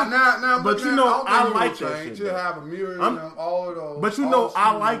nigga. But you know, I like that shit, You though. have a mirror in I'm- them, all of those. But you all know, the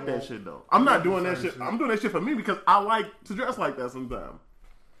I shoes like you that want. shit though. I'm not doing that Same shit. shit. I'm doing that shit for me because I like to dress like that sometimes.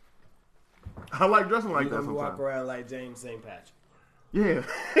 I like dressing like You that gonna walk sometimes. around like James St. Patrick. Yeah,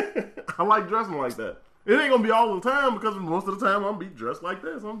 I like dressing like that. It ain't gonna be all the time because most of the time I'm gonna be dressed like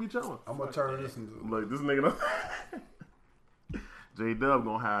this. I'm gonna be chilling. I'm gonna turn this into. Like this nigga. J Dub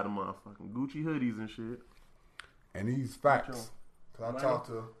gonna hide the motherfucking Gucci hoodies and shit. And these facts. Cause I Money. talked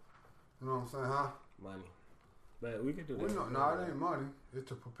to, you know what I'm saying, huh? Money. But we could do Well, this. no, it ain't money. It's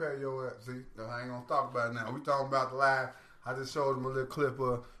to prepare your ass. See, I ain't gonna talk about it now. We talking about the live. I just showed him a little clip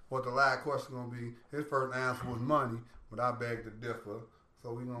of what the live question gonna be. His first answer was money, but I beg to differ.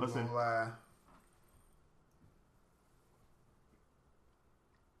 So we gonna Let's go see. live.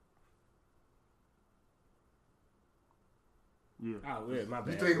 Yeah, Oh, weird. My You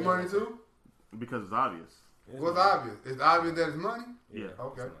bad. think money too? because it's obvious. What's obvious? It's obvious that it's money. Yeah.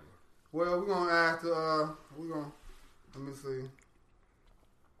 Okay. Well, we're gonna ask the. We're gonna. Let me see.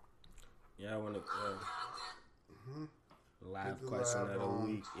 Yeah, I want to. Live Get the question live of the on.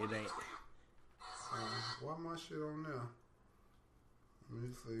 week. It ain't. Why my shit on there? Let me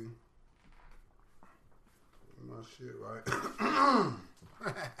see. My shit right.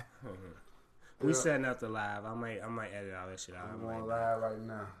 We setting up the live. I might edit all that shit out. I'm on live right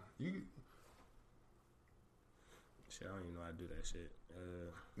now. You Shit, I don't even know how to do that shit.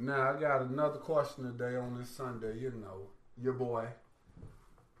 now I got another question today on this Sunday. You know, your boy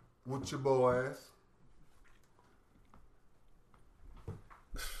with your boys.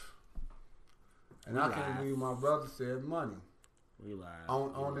 And I can't believe my brother said money We live.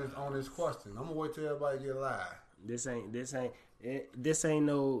 on this question. I'm gonna wait till everybody get live. This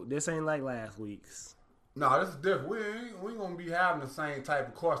ain't like last week's. No, this is different. We ain't gonna be having the same type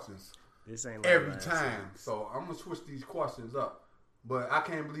of questions This ain't like every last time. week's. So I'm gonna switch these questions up. But I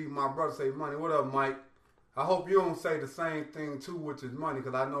can't believe my brother say money. What up, Mike? I hope you don't say the same thing too, which is money,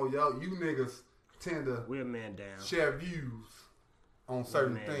 because I know you niggas tend to We're a man down. share views on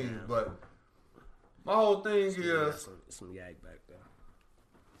certain man things. down. But my whole thing is, Some yak back there.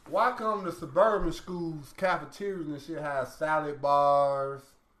 why come the suburban schools, cafeterias and shit have salad bars,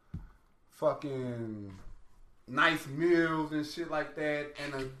 fucking nice meals and shit like that,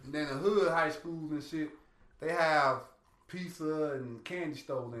 and then the hood high schools and shit, they have pizza and candy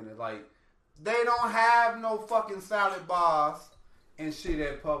stores in it. Like, they don't have no fucking salad bars and shit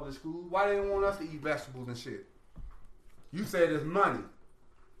at public schools. Why they don't want us to eat vegetables and shit? You said it's money.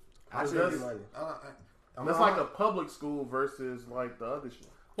 I said that's- money. That's like a public school versus like the other shit.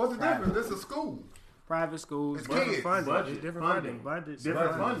 What's the difference? This is a school. Private schools, It's different kids. funding. Budget, It's different funding. funding. Budget,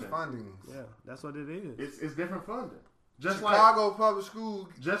 Different funding. funding. Yeah, that's what it is. It's different funding. Just Chicago public school.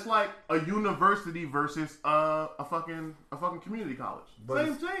 just like a university versus a fucking community college. But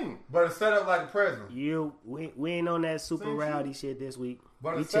Same it's- thing. But it's set up like a prison. We ain't on that super Same rowdy shit this week.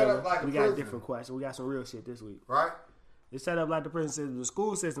 But we it's set chilling. up like a we got prison. different questions. We got some real shit this week. Right? It's set up like the prison system. The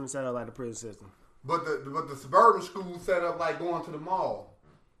school system is set up like the prison system. But the suburban school set up like going to the mall.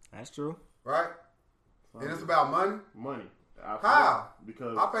 That's true. Right? And it's about money. Money. Absolutely. How?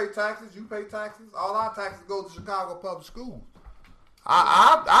 Because I pay taxes. You pay taxes. All our taxes go to Chicago public schools.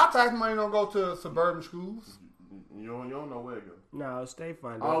 Our tax money don't go to suburban schools. you don't know where it goes. No, stay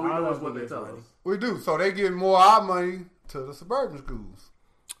funded. All we know of is what it they is tell money. us. We do. So they give more of our money to the suburban schools.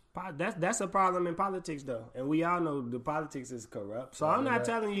 That's a problem in politics, though, and we all know the politics is corrupt. So I'm not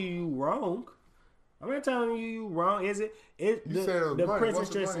telling you wrong. I'm not telling you wrong. Is it? You said it was the money. prison What's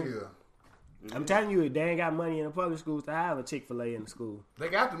the money system? here? I'm telling you, they ain't got money in the public schools to have a Chick-fil-A in the school. They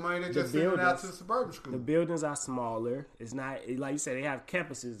got the money. They just send it out buildings. to the suburban The schools. buildings are smaller. It's not like you said. They have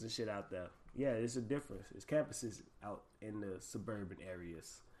campuses and shit out there. Yeah, it's a difference. It's campuses out in the suburban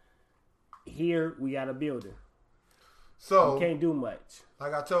areas. Here we got a building. So, You can't do much.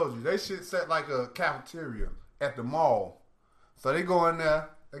 like I told you, they should set like a cafeteria at the mall. So they go in there,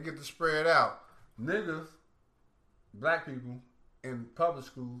 they get to spread out. Niggas, black people in public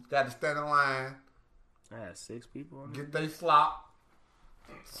schools got to stand in line, I had 6 people on there. get they slop,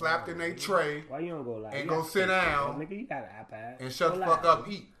 slapped in their tray, Why you don't go like and you go got sit 6 down people, nigga? You got an iPad. and shut Go the fuck live. up,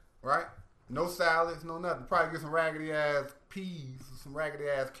 eat, right? No salads, no nothing. Probably get some raggedy ass peas or some raggedy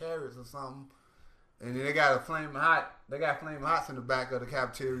ass carrots or something. And then they got a flaming hot. They got flaming hots in the back of the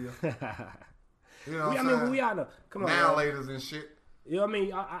cafeteria. You know what I I'm mean, saying? we all know. Come on, Now man. laters and shit. You know what I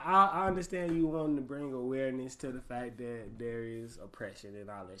mean? I understand you wanting to bring awareness to the fact that there is oppression and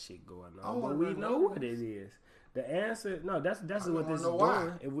all that shit going I on, wanna but we bring know what it is. The answer, no, that's what this is wanna know doing.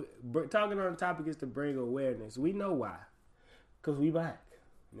 why. If we, talking on the topic is to bring awareness. We know why, cause we black,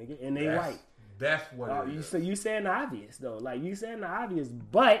 nigga, and they white. That's what it is. So you saying the obvious though, like you saying the obvious,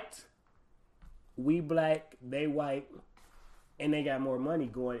 but we black, they white, and they got more money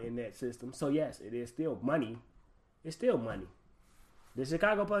going in that system. So yes, it is still money. It's still money. The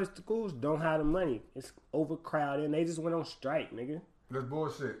Chicago public schools don't have the money. It's overcrowded, and they just went on strike, nigga. That's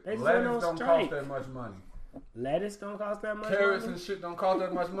bullshit. They just went on Lettuce don't strike. cost that much money. Lettuce don't cost that much. Carrots money. and shit don't cost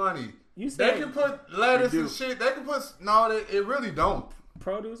that much money. You They said can put lettuce They do. and shit. They can put no. It really don't.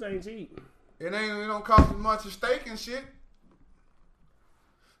 produce ain't cheap. It don't cost as much as steak and shit.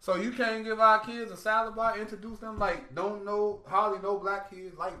 So you can't give our kids a salad bar, introduce them like hardly no black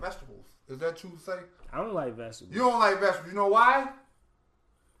kids like vegetables. Is that true to say? I don't like vegetables. You don't like vegetables. You know why?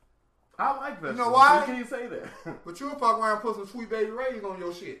 I like vegetables. You know why? So you can't say that. But you'll fuck around and put some Sweet Baby Ray's on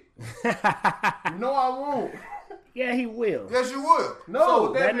your shit. No, I won't. Yeah, he will. Yes, you would. No, so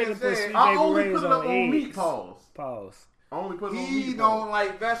with that that being nigga put said, Sweet I Baby only Ray's put it up on on meat eggs. paws. Pause. I only put it on he meat don't paws.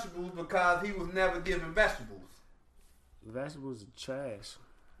 like vegetables because he was never given vegetables. Vegetables are trash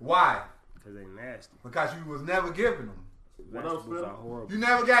Why? because they nasty. Because you was never given them. What else, Vegetables Phil? are horrible. You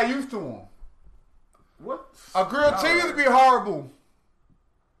never got used to them. What? A grilled No. cheese would be horrible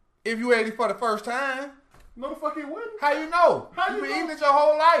if you ate it for the first time. No, the fuck it wouldn't. How you know? How you you been know? eating it your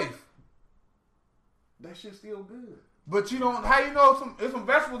whole life. That shit's still good. But you don't. How you know there's some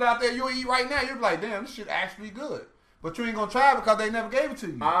vegetables out there you'll eat right now? You'll be like, damn, this shit actually good. But you ain't gonna try it because they never gave it to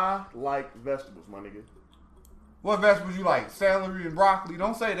you. I like vegetables, my nigga. What vegetables you like? Celery and broccoli.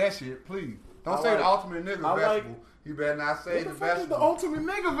 Don't say that shit, please. Don't I say like- the ultimate nigga I like- vegetable. You better not say What the the fuck is the vegetable. ultimate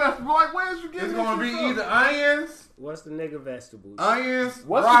nigga vegetable? Like, where's you getting It's this gonna be shit from? either onions, What's the nigga vegetables? onions,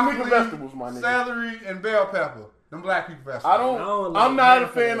 What's the broccoli, nigga vegetables, my nigga? celery, and bell pepper. Them black people vegetables. I don't. I don't like I'm not a none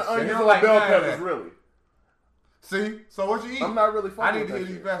of fan that of shit. onions You don't or like bell none of peppers, that. really. See? So what you eat? I'm not really fucking I need with to that hear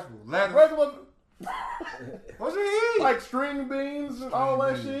these shit. vegetables. Lettuce. Regular, What you eat? like string beans and all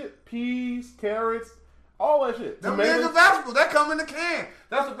that beans. shit, peas, carrots, all that shit. Them Tomatoes. nigga vegetables. That come in the can.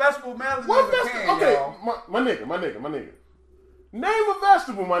 That's a vegetable melon What in the vegetable? can, Okay, y'all. my nigga. Name a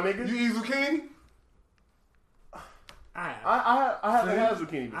vegetable, my nigga. You eat zucchini? I I haven't had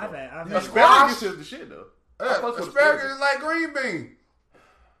zucchini before. I've had Asparagus squash? is the shit though. I Yeah, fuck with asparagus is like green bean.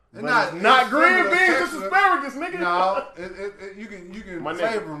 It's But it's not it's green similar beans, it's texture. asparagus, nigga. No, you can My nigga.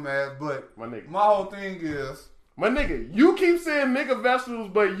 flavor them as, but My nigga. my whole thing is My nigga, you keep saying nigga vegetables,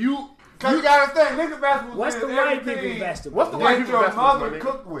 but you because you gotta think, nigga vegetables. What's is the white everything people vegetable? What's the white that people your vegetables, mother my nigga?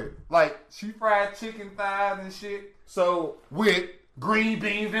 cooked with? Like she fried chicken thighs and shit So with green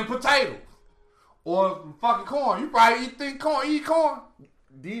beans and potatoes, or some fucking corn. You probably eat corn.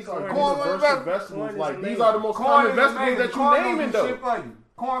 These are Corn universal is vegetables. corn Like is these amazing. are the most Corn common is vegetables amazing. that Corn you don't naming do though. shit for you.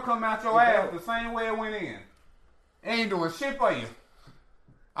 Corn come out your It ass don't. the same way it went in. Ain't doing shit for you.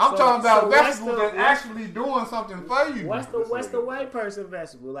 I'm So- talking about so what's vegetables the- that actually doing something for you. What's the white person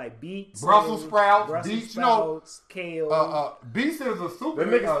vegetable? Like beets, Brussels sprouts, Brussels beets, you know. sprouts, kale. Beets is a super.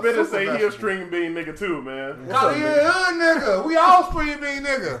 That nigga Spitter super say he a vegetable. string bean nigga too, man. What's Oh, up, yeah, nigga? nigga. We all string bean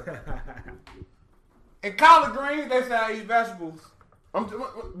nigga. And collard greens, they say I eat vegetables.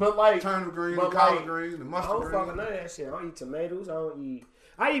 But like, Turnip greens, but and collard like, greens, and I mustard don't fuck with greens. none of that shit. I don't eat tomatoes.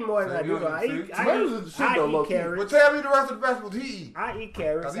 I eat more than I See, do. you Though. I see? eat Tomatoes is the shit though, I low eat key. Well, carrots. tell me the rest of the vegetables he eat. I eat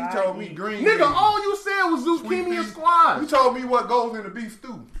carrots. Cause he I told me eat- green nigga, beans. all you said was Sweet zucchini and beans. squash. You told me what goes in the beef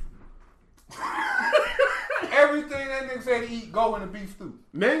stew. Everything that nigga said he eat go in the beef stew.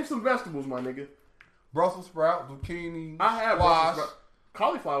 Name some vegetables, my nigga. Brussels sprout, zucchini, I have squash. Brussels sprouts.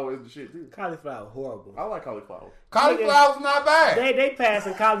 Cauliflower is the shit too. Cauliflower horrible. I like cauliflower. Cauliflower's not bad. They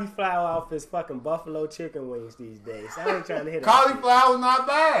passing cauliflower off as fucking buffalo chicken wings these days. I ain't trying to hit that Cauliflower's not shit.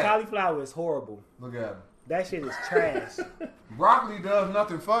 bad. Cauliflower is horrible. Look at him. That shit is trash. Broccoli does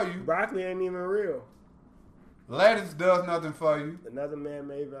nothing for you. Broccoli ain't even real. Lettuce does nothing for you. Another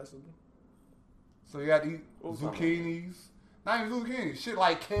man-made vegetable. So you got to eat Ooh, zucchinis. Not even zucchini. Shit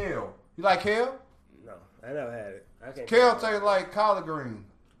like kale. You like kale? No, I never had it. I can't. Kale tastes like collard green.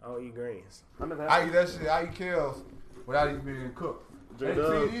 I don't eat greens. I never I had eat that shit. I eat kales without even being cooked. Hey,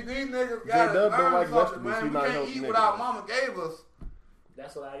 J-Dub. see, these niggas got J-Dub don't learn like something, vegetables. man. He We not a can't healthy eat nigga. what our mama gave us.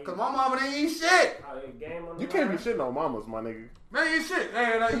 That's what I eat. Cause my mama didn't eat shit. I eat game on the You can't be line. shitting on mamas, my nigga. Man, eat shit.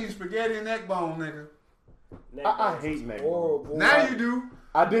 Man, I eat spaghetti and neck bone, nigga. Neck I bones hate is neck horrible. Now you do.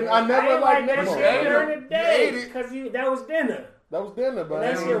 I didn't. I I never ain't liked like neck that bones. shit ate during it. the You ate day it. because that was dinner. That was dinner, but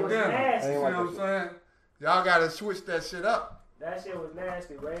That I shit ain't- was Dinner. nasty. You I know ain't what like I'm that saying? Y'all gotta switch that shit up. That shit was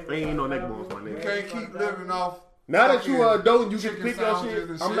nasty. Raven, Ain't eat no neck I bones, my love nigga. You you. can't Raven, keep I love living you. off. Now that you fucking adult and you can chicken pick your sandwiches shit,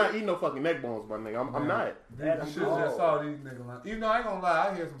 and I'm shit. not eating no fucking neck bones, my nigga. I'm not. That You is should have just hard. saw these niggas. Like, even though I ain't gonna lie,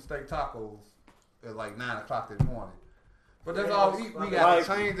 I had some steak tacos at like 9 o'clock this morning. But that's Yeah, all that's we fucking- gotta Like,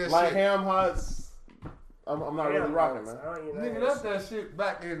 change that like shit. ham hocks. I'm not really rocking, man. I don't eat Nigga, none that's of that shit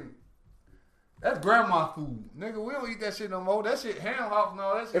back in. That's grandma food. Nigga, we don't eat that shit no more. That shit ham hock and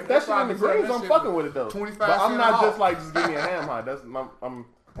all that shit. If that shit in the greens, I'm fucking with it though. 25 But I'm cent not off. just like just give me a ham hock. That's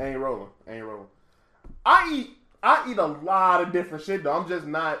I ain't rolling. I eat a lot of different shit though. I'm just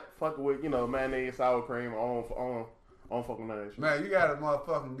not fucking with mayonnaise, sour cream. On fucking none of that shit. Man, you gotta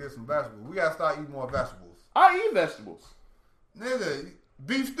motherfucking get some vegetables. We gotta start eating more vegetables. I eat vegetables, Nigga,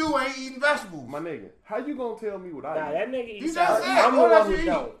 beef stew ain't eating vegetables. my nigga. How you gonna tell me what Nah, I eat? that nigga You eats just salad. said, I'm the what else one you who eat?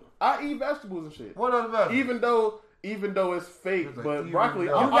 don't. I eat vegetables and shit. What other vegetables? Even though it's fake, It's like but even broccoli.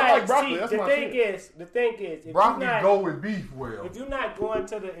 though- I You like got broccoli. see, That's the my thing shit. is, if Broccoli you're not, go with beef well. if you're not going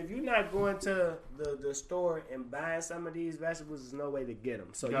to the store and buying some of these vegetables, there's no way to get them.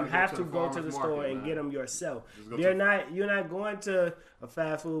 So You you gotta go have to to the go to farmer's the store market, and man. get them yourself. Just go You're to- not going to a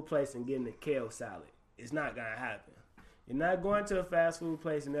fast food place and getting a kale salad. It's not gonna happen. You're not going to a fast food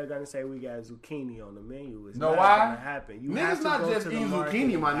place and they're gonna say we got zucchini on the menu. It's Know not why? gonna happen. You have Niggas to not go just to the eating market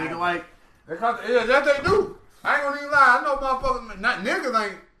zucchini, and my buy nigga. them. Like Yeah, that they do. I ain't gonna even lie. I know motherfuckers, not niggas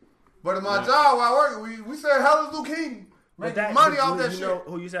ain't. But in my job while working, we sell hella zucchini. But Make money but off that you shit. know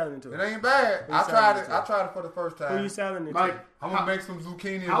who you selling it to? It ain't bad. Who I you tried selling it. it to? I tried it for the first Who you time. selling it like to? I'm gonna make some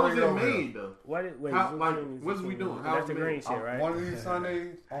zucchini. how and is bring it over here. made though? What is, wait, How- like, zucchini, what is we zucchini. doing? How That's is the it green made? shit, right? One of these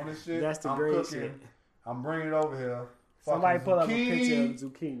Sundays on this shit. That's the I'm green cooking. shit. I'm bringing it over here. Somebody Fucking pull up a zucchini. picture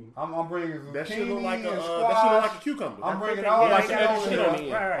of zucchini. I'm bringing zucchini That shit look like a and that shit look like a squash. cucumber. I'm bringing they- all yeah, that they shit got over that here. shit on the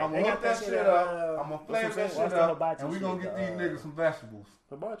end. Right, I'm they gonna got hook that that shit, shit up. I'm gonna flavor what's that the shit up, hibachi and we gonna shit, get these niggas some vegetables.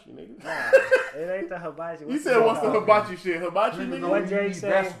 Hibachi, nigga. It ain't the hibachi. You said what's the hibachi shit? Hibachi, Niggas nigga. What don't Jay eat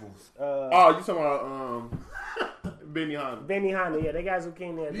said? vegetables. Oh, you talking about Benihana? Benihana, yeah, they got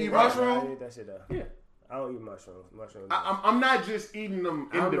zucchini. You eat mushroom? I eat that shit up. Yeah. I don't eat mushrooms. Mushrooms. I'm not just eating them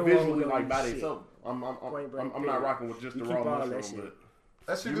I'm the one who individually don't like eat by shit. themselves. I'm Point blank not period. rocking with just You the keep raw all that mushroom, shit.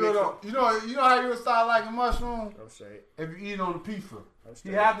 That shit You good mix on. You know how you would start liking mushroom I'm straight. if you eat it on the pizza. I'm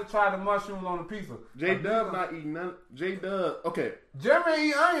straight. You have to try the mushrooms on the pizza. J Dub not eating none. J Dub, okay. Jeremy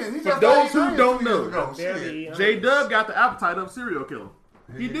eat onions. He For just those started eating who onions don't 2 years know, ago. Barely Shit. eat J onions. Dub got the appetite of a serial killer.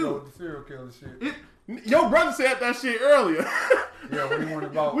 He Here you do. go with the serial killer shit. Your brother said that shit earlier. Yeah, when you want to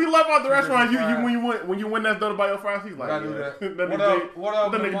go. We left out the restaurant. Fries. When you went next door to buy your fries, he's like, Gotta do yeah. that. That What nigga up? What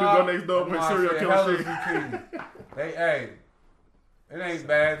up? that nigga Lamar? do go next door and Lamar serial said, killer hella shit. zucchini. Hey, it ain't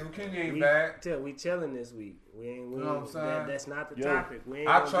bad. Zucchini ain't bad. We chilling this week. We ain't. You know what I'm saying? That's not the Yo, topic. We ain't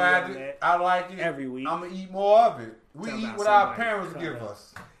I gonna be tried on it. that. I like it. every week. I'm gonna eat more of it. We Talking eat about what our somebody parents cut give up.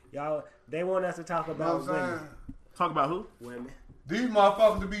 us. Y'all, they want us to talk You know about what I'm women. saying? Talk about who? Women. These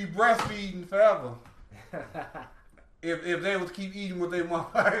motherfuckers to be breastfeeding forever. if they was keep eating with their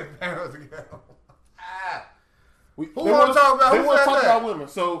motherfucking parents together. Who wanna talk about- They who want to said talk that? about women.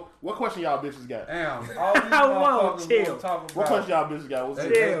 So, what question y'all bitches got? Damn. All these Whoa, motherfuckers chill. wanna talk about. What question y'all bitches got? What's They-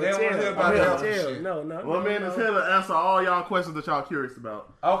 it? they don't wanna hear about that other chill. shit. No. My man is here to answer all y'all questions that y'all curious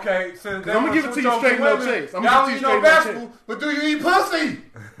about. Okay, since they I'ma wanna give it to switch you over straight, no women, chase. I'ma y'all give it eat to you no straight, no vegetables, but do you eat pussy?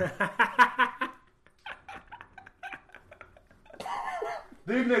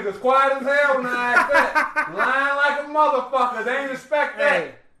 These niggas quiet as hell when I ask that. Lying like a motherfucker. They ain't expect that.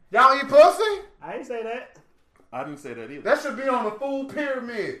 Hey. Y'all eat pussy? I ain't say that. I didn't say that either. That should be on the food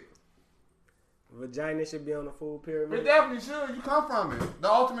pyramid. Vagina should be on the food It pyramid. definitely should. You come from it. The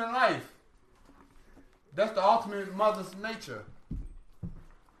ultimate life. That's the ultimate mother's nature.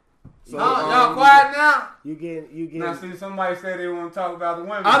 So, y'all quiet now? You get. Now, see, somebody said they want to talk about the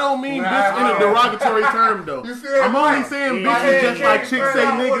women. I don't mean When this I- in a derogatory term, though. You see that? I'm only Right. saying Yeah. bitches just Yeah. like chicks say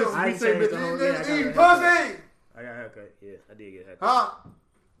Yeah. niggas. I We ain't say changed the bitches. whole- These Yeah, I niggas got eating a pussy. I got a haircut. Yeah, I did get a haircut. Huh?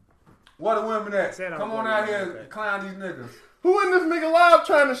 What the women at? Said I Come was on gonna out get a here haircut. and clown these niggas. Who in this nigga live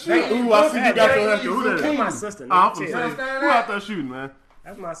trying to shoot? They eat Ooh, I see pussy. you got They your eat haircut. Who that zucchini. is? That's my sister. I'm Nigga, finna chill. say, understand who that? out there shooting, man?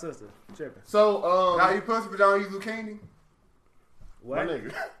 That's my sister. Tripping. So, Y'all eat pussy, but y'all don't eat zucchini? What? my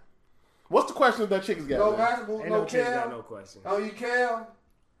nigga. What's the question that chicks got? No man? vegetables, Ain't no no chick got kale. no question. Don't eat kale.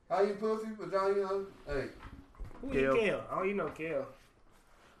 I eat pussy, but y'all eat no. Hey, Who Kale. eat kale? I don't eat no kale.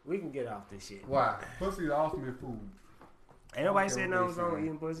 We can get off this shit. why? Pussy the ultimate food. Ain't nobody Okay, said what nothing they was wrong with saying.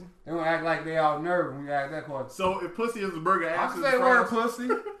 eating pussy. They don't act like they all nervous when you ask that question. So, if pussy is a burger, I ass can is say the word fries. pussy.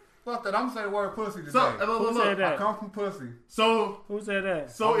 Fuck that. I'm gonna say the word pussy today. So, Who said I that? come from pussy. so, Who said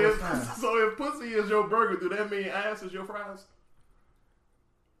that? so I'm if just saying. so if pussy is your burger, do that mean ass is your fries?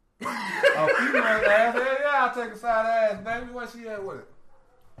 A female ass, yeah, I'll take a side ass, baby. What she at with it?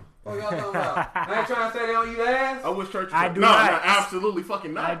 What y'all talking about? I ain't trying to say they don't eat ass. I wish church. I do no, not. no, absolutely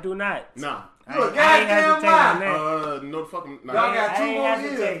fucking I not. do not. Nah. You a I ain't goddamn hesitating lie. on that. No fucking. Nah. Y'all got I two ain't more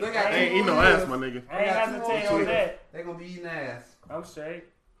hesitate. years. They got I I two ain't eat more no years. ass, my nigga. I ain't hesitating on that. They gonna be eating ass. I'm straight.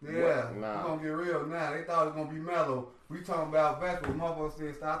 Yeah, Nah. we gonna get real now. They thought it was gonna be mellow. We talking about vegetables. Motherfuckers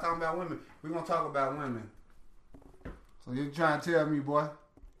said stop talking about women. We gonna talk about women. So you trying to tell me, boy?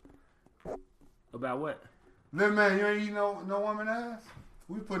 About what? Little man, you ain't eat no woman ass?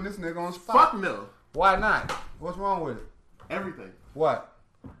 We putting this nigga on the spot. Fuck no. Why not? What's wrong with it? Everything. What?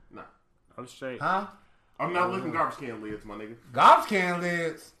 Nah. I'm straight. Huh? I'm not looking garbage can lids, my nigga. Garbage can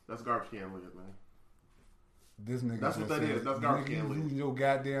lids. That's garbage can lid, man. This nigga. That's what just that said, is. That's garbage nigga, can you lids. losing your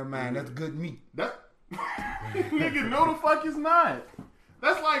goddamn mind. That's good meat. That nigga, no the fuck is not.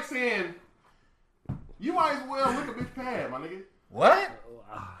 That's like saying you might as well lick a bitch pad, my nigga. What?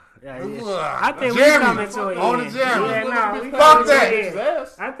 Yeah, Ugh. I think Jeremy, we coming to an on end. the Jeremy. Yeah, nah, we Fuck coming to that. an end.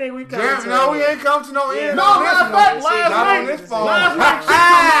 Ass. I think we coming Jeremy, to no, an we end. ain't come to no end. No, on matter of this fact, one. last Not on night, this phone. last night, shit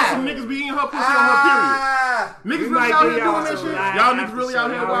talking about some niggas be eating her pussy on her period. Ah, Niggas We really might out be here doing on that some shit. live Y'all after niggas really show. out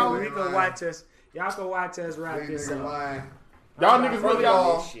here Y'all wilding. can watch us. Y'all can watch us wrap these this niggas up. lying. Y'all niggas really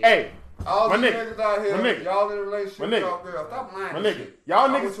out Shit. here. Hey, All My these nigga. niggas out here, My nigga. y'all in a relationship, My nigga. y'all girl. Stop lying. my and nigga, shit. y'all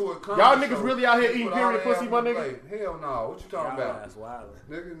I went niggas, to a comedy y'all niggas show. really out here They eating put all period their pussy, ass my on the nigga. plate. Hell no. What you talking about? That's wild.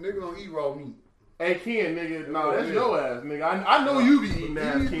 Nigga don't eat raw meat. Hey Ken, nigga, no, that's Yeah. your ass, nigga. I know you be eating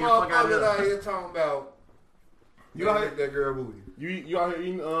ass, These Ken. Fuck out motherfuckers out here. here talking about You out here, that girl booty. you out here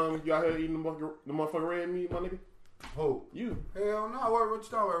eating the motherfucking red meat, my nigga. Who? You. Hell no. What you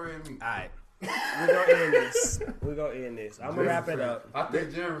talking about red meat? Alright. We're gonna end this. We're gonna end this. I'm gonna wrap it up. I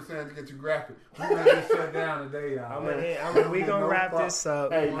think Jeremy was saying to get you graphic. We're gonna get shut down today, y'all. We gonna wrap this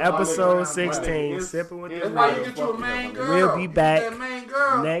up. Hey, my Episode nigga, 16, it's- Sipping with it's the That's why you real. get you a Fuck main you, girl. We'll be You get back that main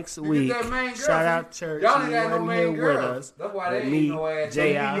girl. next You get week. that main girl. Shout out church. Y'all You ain't got no wasn't main here with girl. us. That's why they But ain't me, no ass. So you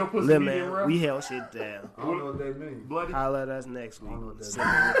eating J.I., your pussy medium Lemon, rare? we held shit down. I don't know what that means. Bloody. Holla at us next week know on what that Sipping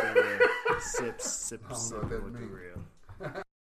with the Real. Sip, I don't know what sipping that with the means. real.